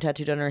name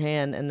tattooed on her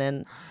hand, and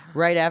then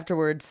right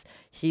afterwards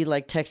he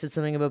like texted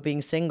something about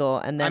being single,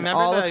 and then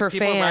remember all the of her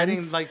people writing,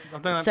 fans like,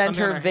 something sent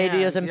her on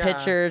videos hand. and Yeah.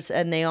 pictures,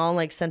 and they all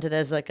like sent it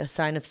as like a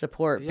sign of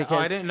support Yeah, because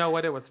I didn't know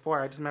what it was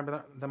for. I just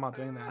remember them all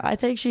doing that. I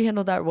think she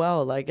handled that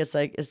well. Like it's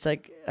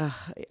like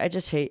I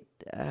just hate.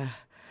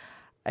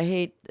 I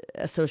hate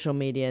social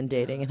media and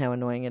dating and how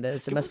annoying it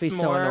is. It Give must us be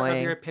so more annoying.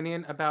 of your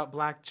opinion about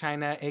Black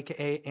China,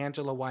 aka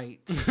Angela White.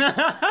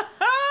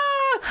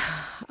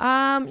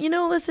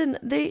 Listen,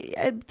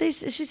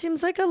 she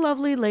seems like a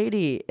lovely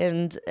lady,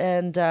 and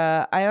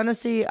I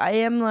honestly, I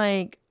am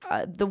like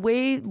the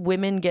way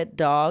women get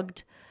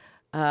dogged.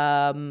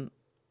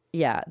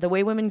 Yeah, the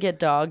way women get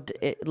dogged,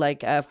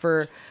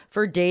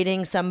 for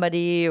dating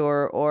somebody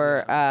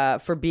or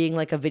for being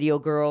like a video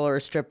girl or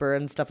a stripper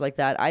and stuff like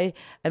that. I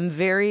am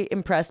very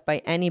impressed by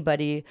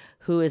anybody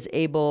who is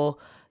able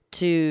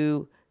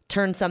to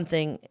turn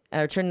nothing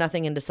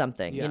into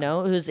something. Yeah. You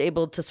know, who's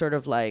able to sort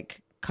of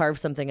like carve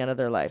something out of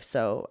their life.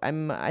 So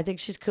I think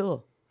she's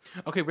cool.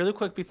 Okay, really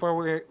quick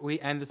before we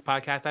end this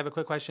podcast, I have a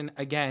quick question.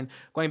 Again,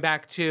 going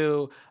back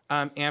to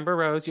Amber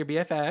Rose, your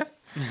BFF.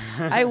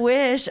 I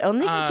wish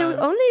only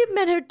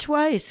met her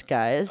twice,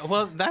 guys.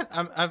 Well,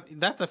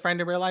 that's a friend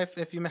in real life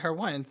if you met her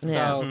once.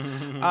 Yeah.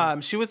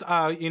 So she was,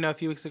 a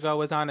few weeks ago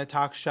was on a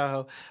talk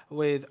show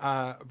with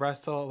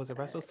Russell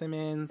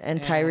Simmons And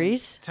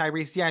Tyrese?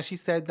 Tyrese, yeah. She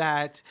said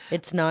that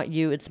It's not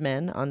you, it's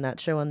men on that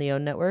show on the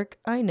OWN network.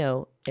 I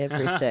know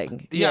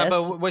everything. yeah, Yes.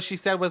 but what she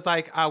said was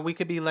like, we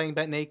could be laying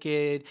butt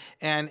naked,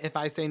 and if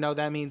I say no,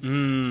 that means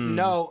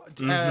no.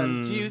 Do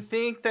you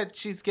think that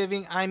she's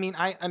giving? I mean,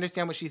 I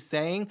understand what she's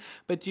saying,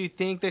 but do you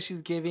think that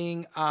she's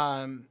giving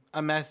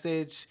a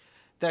message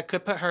that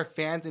could put her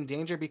fans in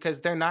danger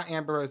because they're not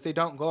Amber Rose? They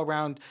don't go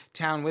around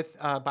town with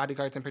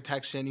bodyguards and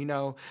protection. You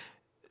know,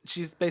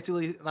 she's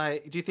basically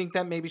like, do you think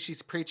that maybe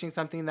she's preaching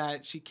something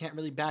that she can't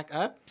really back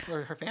up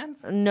for her fans?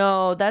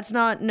 No,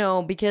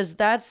 because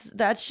that's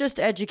just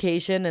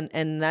education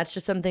and that's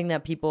just something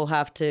that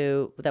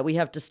we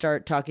have to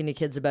start talking to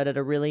kids about at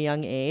a really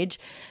young age,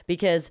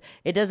 because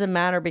it doesn't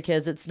matter,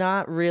 because it's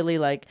not really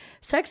like,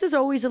 sex is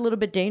always a little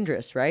bit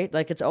dangerous, right?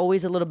 Like it's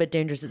always a little bit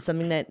dangerous. It's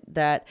something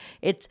that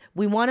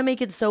we want to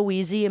make it so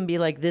easy and be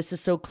like, this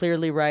is so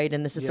clearly right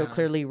and this is so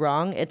clearly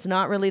wrong. It's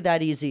not really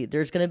that easy.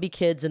 There's going to be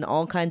kids in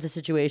all kinds of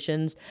situations.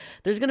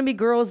 There's going to be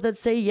girls that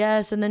say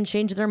yes and then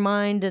change their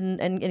mind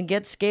and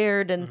get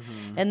scared and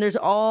there's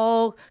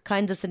all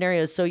kinds of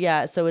scenarios. So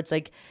yeah, so it's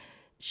like,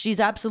 she's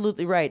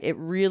absolutely right. It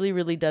really,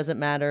 really doesn't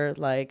matter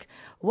like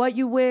what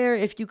you wear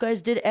if you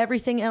guys did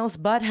everything else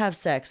but have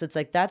sex. It's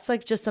like, that's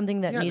like just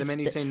something that needs. The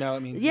minute you say no,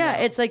 it means yeah.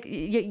 no. It's like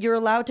you're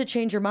allowed to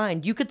change your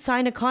mind. You could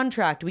sign a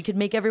contract. We could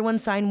make everyone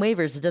sign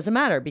waivers. It doesn't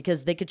matter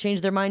because they could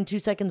change their mind 2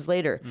 seconds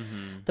later.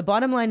 The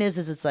bottom line is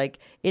it's like,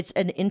 it's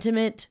an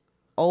intimate,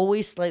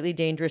 always slightly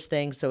dangerous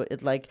thing. So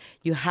it like,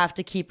 you have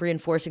to keep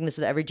reinforcing this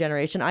with every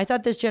generation. I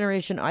thought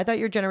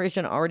your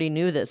generation already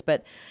knew this,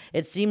 but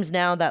it seems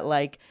now that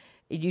like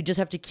you just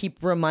have to keep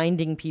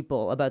reminding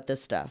people about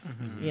this stuff,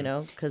 you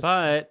know?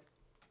 But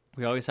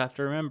we always have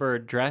to remember,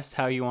 dress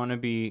how you want to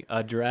be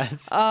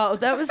addressed. Oh,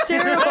 that was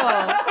terrible.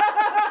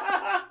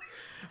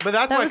 But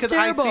that's That why, was because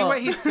I see terrible.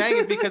 what he's saying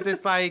is because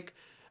it's like,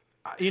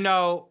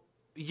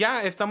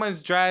 if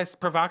someone's dressed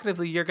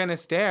provocatively, you're gonna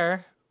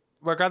stare,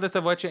 regardless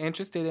of what you're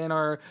interested in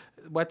or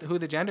who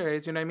the gender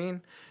is. You know what I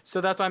mean? So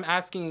that's why I'm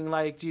asking.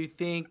 Like, do you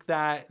think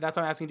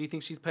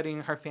she's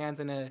putting her fans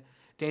in a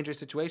dangerous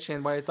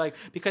situation where it's like,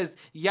 because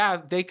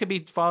they could be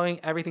following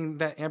everything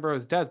that Amber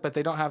Rose does, but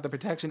they don't have the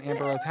protection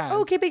Amber Rose has.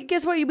 Okay, but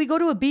guess what? We go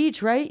to a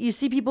beach, right? You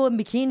see people in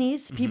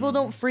bikinis. People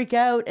don't freak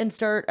out and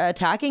start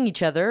attacking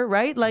each other,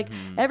 right? Like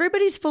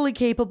everybody's fully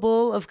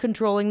capable of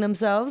controlling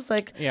themselves.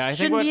 Like, Yeah, I think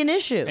shouldn't what be an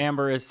issue.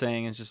 Amber is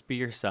saying is just be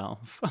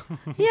yourself.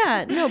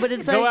 Yeah, no, but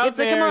it's Go like, out it's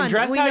like, there come on, and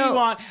dress we how know. you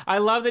want. I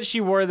love that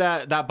she wore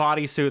that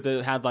bodysuit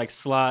that had like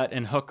slut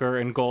and hooker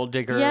and gold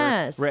digger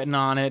Yes. written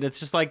on it. It's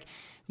just like,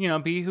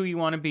 be who you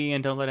want to be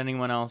and don't let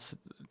anyone else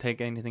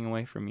take anything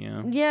away from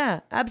you.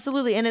 Yeah,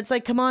 absolutely. And it's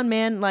like, come on,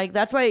 man. Like,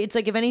 that's why it's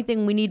like, if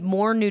anything, we need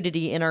more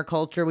nudity in our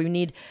culture. We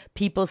need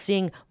people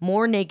seeing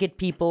more naked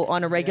people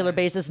on a regular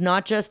basis,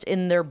 not just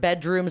in their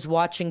bedrooms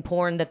watching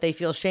porn that they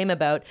feel shame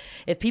about.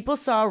 If people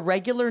saw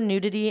regular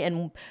nudity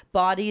and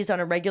bodies on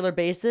a regular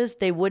basis,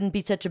 they wouldn't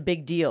be such a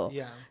big deal.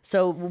 Yeah.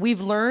 So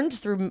we've learned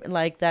through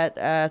like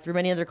that, through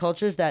many other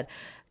cultures, that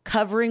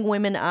covering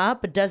women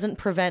up doesn't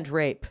prevent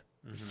rape.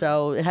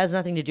 So it has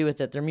nothing to do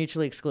with it. They're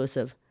mutually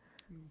exclusive.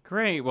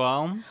 Great.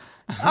 Well,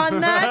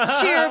 On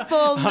that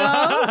cheerful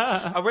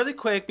note, Really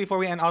quick before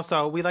we end,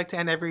 also, we like to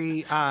end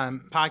every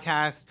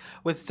podcast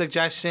with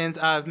suggestions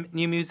of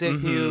new music,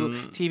 new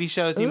TV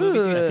shows, new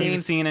movies If you've you've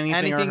seen, seen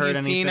anything or you've heard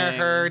seen or anything.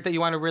 heard that you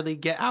want to really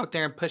get out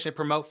there and push and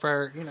promote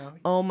for,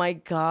 oh my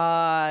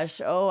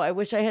gosh. Oh, I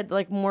wish I had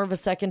like more of a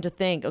second to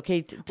think.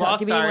 Okay, Well, I'll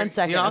give me start. 1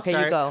 second. I'll Okay,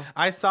 start. you go.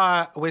 I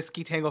saw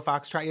Whiskey Tango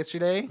Foxtrot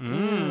yesterday.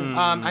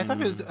 I thought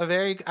it was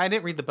I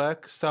didn't read the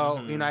book, so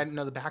I didn't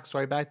know the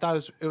backstory, but I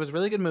thought it was a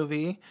really good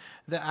movie.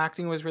 The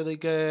acting was really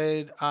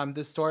good.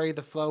 The story,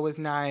 the flow was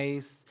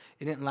nice.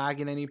 It didn't lag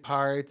in any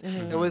parts.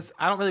 It was.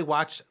 I don't really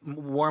watch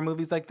war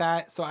movies like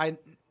that, so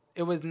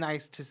it was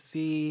nice to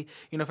see,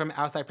 from an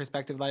outside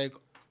perspective, like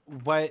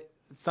what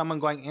someone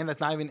going in that's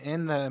not even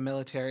in the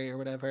military or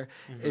whatever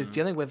is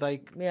dealing with.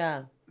 Like,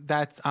 Yeah.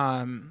 that's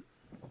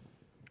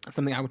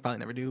something I would probably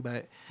never do.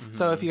 But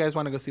so if you guys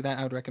want to go see that,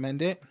 I would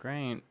recommend it.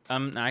 great.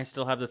 I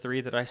still have the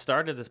 3 that I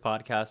started this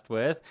podcast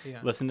with. Yeah.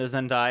 Listen to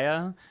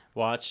Zendaya,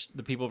 watch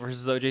The People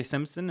vs. O.J.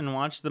 Simpson, and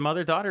watch the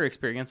mother-daughter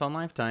experience on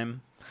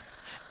Lifetime.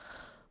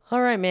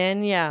 All right,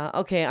 man. Yeah.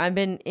 Okay. I've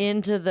been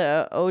into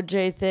the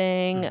OJ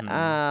thing.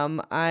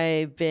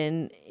 I've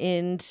been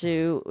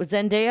into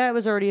Zendaya. I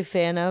was already a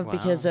fan of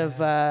because of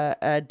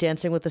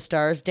Dancing with the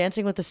Stars.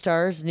 Dancing with the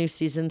Stars, new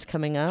season's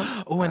coming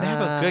up. Oh, and they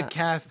have a good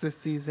cast this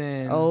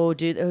season. Oh,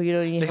 dude. Oh, you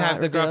don't even They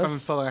have the girl from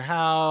reveals? Fuller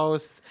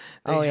House.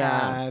 They Oh,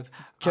 yeah. have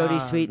Jodie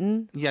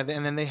Sweetin. Yeah,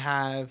 and then they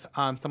have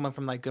someone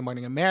from like Good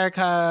Morning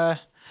America.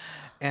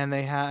 And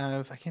they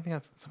have, I can't think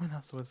of, someone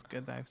else was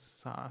good that I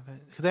saw.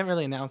 Because they haven't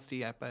really announced it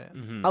yet, but.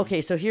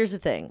 Okay, so here's the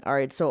thing. All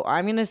right, so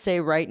I'm going to say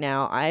right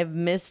now, I've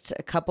missed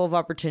a couple of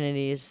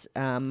opportunities.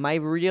 My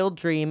real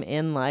dream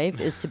in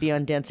life is to be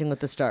on Dancing with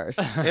the Stars.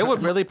 It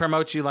would really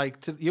promote you,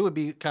 you would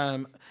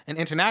become an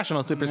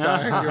international superstar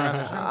if you were on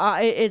the show.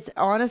 It's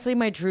honestly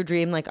my true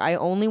dream. Like, I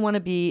only want to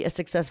be as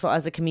successful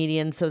as a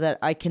comedian so that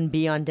I can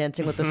be on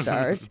Dancing with the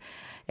Stars.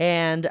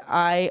 And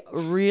I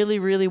really,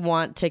 really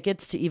want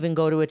tickets to even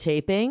go to a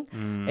taping.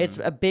 It's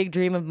a big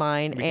dream of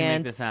mine. We can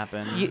and make this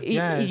happen.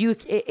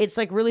 It's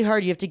like really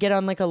hard. You have to get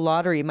on like a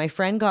lottery. My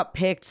friend got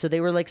picked, so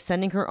they were like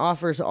sending her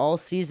offers all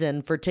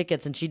season for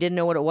tickets, and she didn't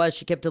know what it was.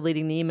 She kept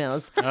deleting the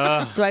emails.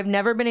 So I've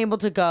never been able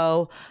to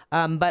go,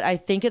 but I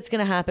think it's going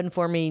to happen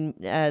for me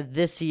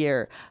this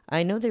year.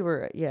 I know they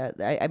were,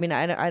 I mean,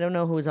 I don't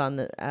know who's on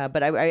the,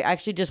 but I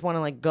actually just want to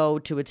like go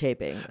to a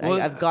taping.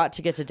 Well, I've got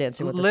to get to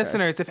Dancing with the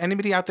Listeners, Stars. if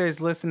anybody out there is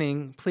listening,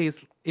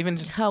 please, even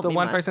just Help the me,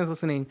 one man. person's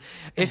listening,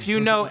 if you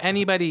know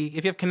anybody,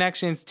 if you have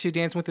connections to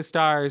Dancing with the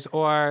Stars,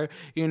 or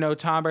you know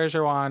Tom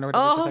Bergeron, or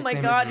whatever Oh the fuck my his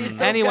name God, is. he's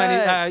so anyone,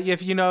 good.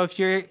 if you know, if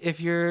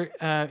you're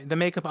the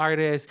makeup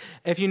artist,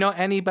 if you know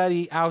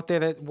anybody out there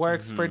that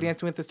works for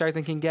Dancing with the Stars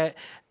and can get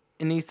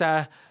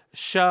Anissa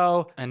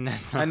show.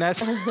 Anissa.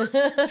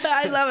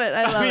 I love it.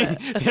 I love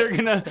it. They're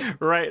gonna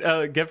write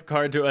a gift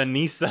card to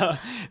Anissa,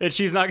 and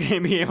she's not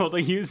gonna be able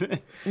to use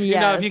it. You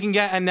know, if you can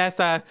get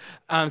Anessa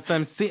some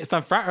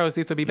front row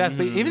seats would be best.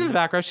 But even in the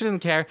back row, she doesn't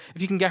care.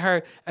 If you can get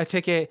her a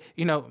ticket,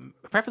 you know,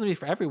 preferably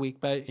for every week.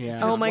 But Yeah.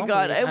 just Oh my one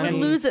God, week. I would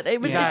mean, lose it.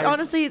 It would, you guys- it's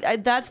honestly,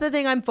 that's the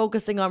thing I'm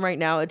focusing on right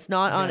now. It's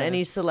not on any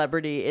Yes.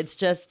 celebrity. It's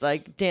just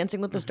like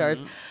Dancing with the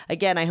Stars.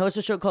 Again, I host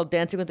a show called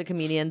Dancing with the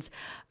Comedians.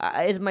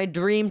 It's my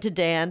dream to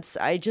dance.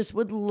 I just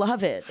would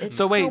love it. It's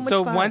So wait, much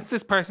so fun. once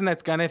this person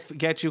that's gonna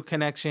get you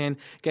connection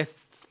gets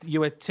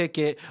you a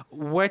ticket,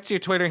 what's your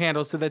Twitter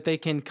handle so that they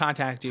can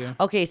contact you?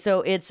 Okay,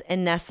 so it's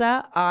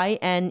Inessa,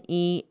 Inessa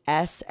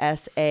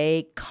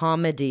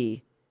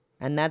comedy.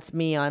 And that's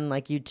me on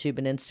like YouTube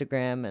and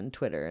Instagram and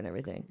Twitter and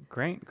everything.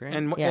 Great.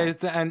 And Yeah. is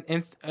the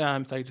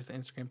sorry, just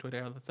Instagram,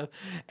 Twitter, all that stuff.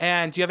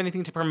 And do you have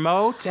anything to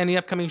promote? Any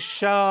upcoming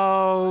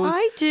shows?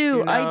 I do.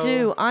 You I know?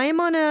 do. I am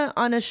on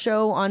a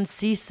show on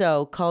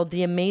CISO called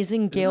The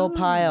Amazing Gail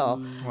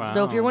Pyle.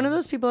 So if you're one of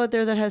those people out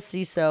there that has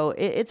CISO,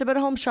 it's about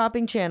a home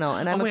shopping channel,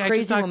 and I'm Oh, wait, a I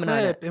crazy just saw a woman on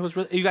it. clip. It was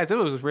really, you guys. It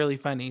was really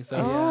funny. So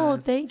Oh,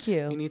 yes. thank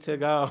You you. need to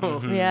go.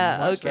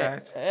 Yeah. Watch Okay.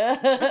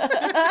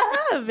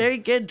 that. Very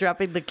good.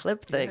 Dropping the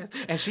clip thing.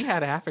 And she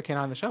had an African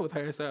on the show with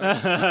her, so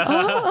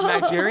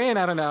Nigerian.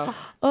 I don't know.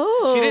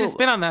 Oh, She didn't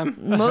spit on them.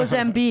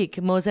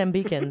 Mozambican.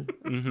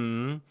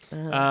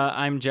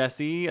 I'm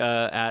Jesse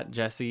at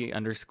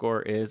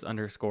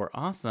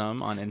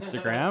Jesse_is_awesome on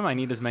Instagram. I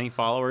need as many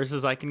followers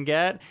as I can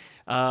get.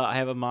 I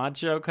have a mod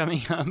show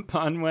coming up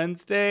on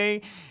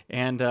Wednesday,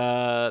 and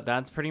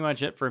that's pretty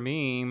much it for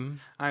me.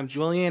 I'm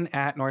Julian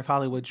at North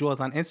Hollywood Jules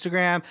on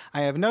Instagram.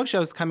 I have no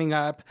shows coming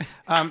up.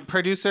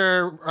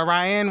 Producer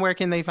Orion, where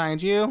can they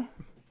find you?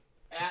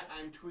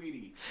 I'm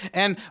Tweety.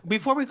 And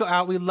before we go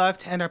out, we love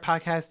to end our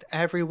podcast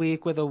every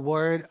week with a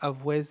word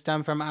of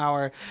wisdom from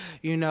our,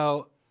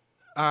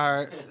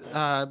 our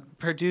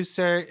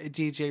producer,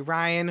 DJ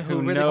Ryan, who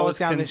really holds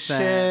down the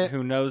shit.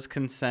 Who knows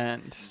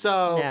consent?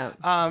 So,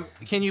 Yeah.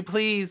 can you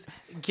please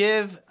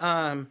give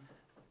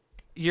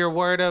your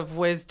word of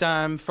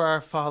wisdom for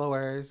our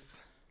followers?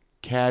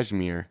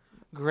 Cashmere.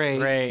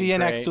 Great. See you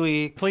next great.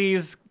 week.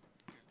 Please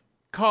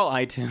call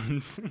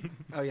iTunes.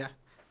 Oh, yeah.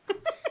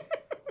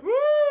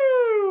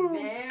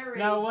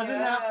 Now, wasn't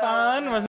that fun?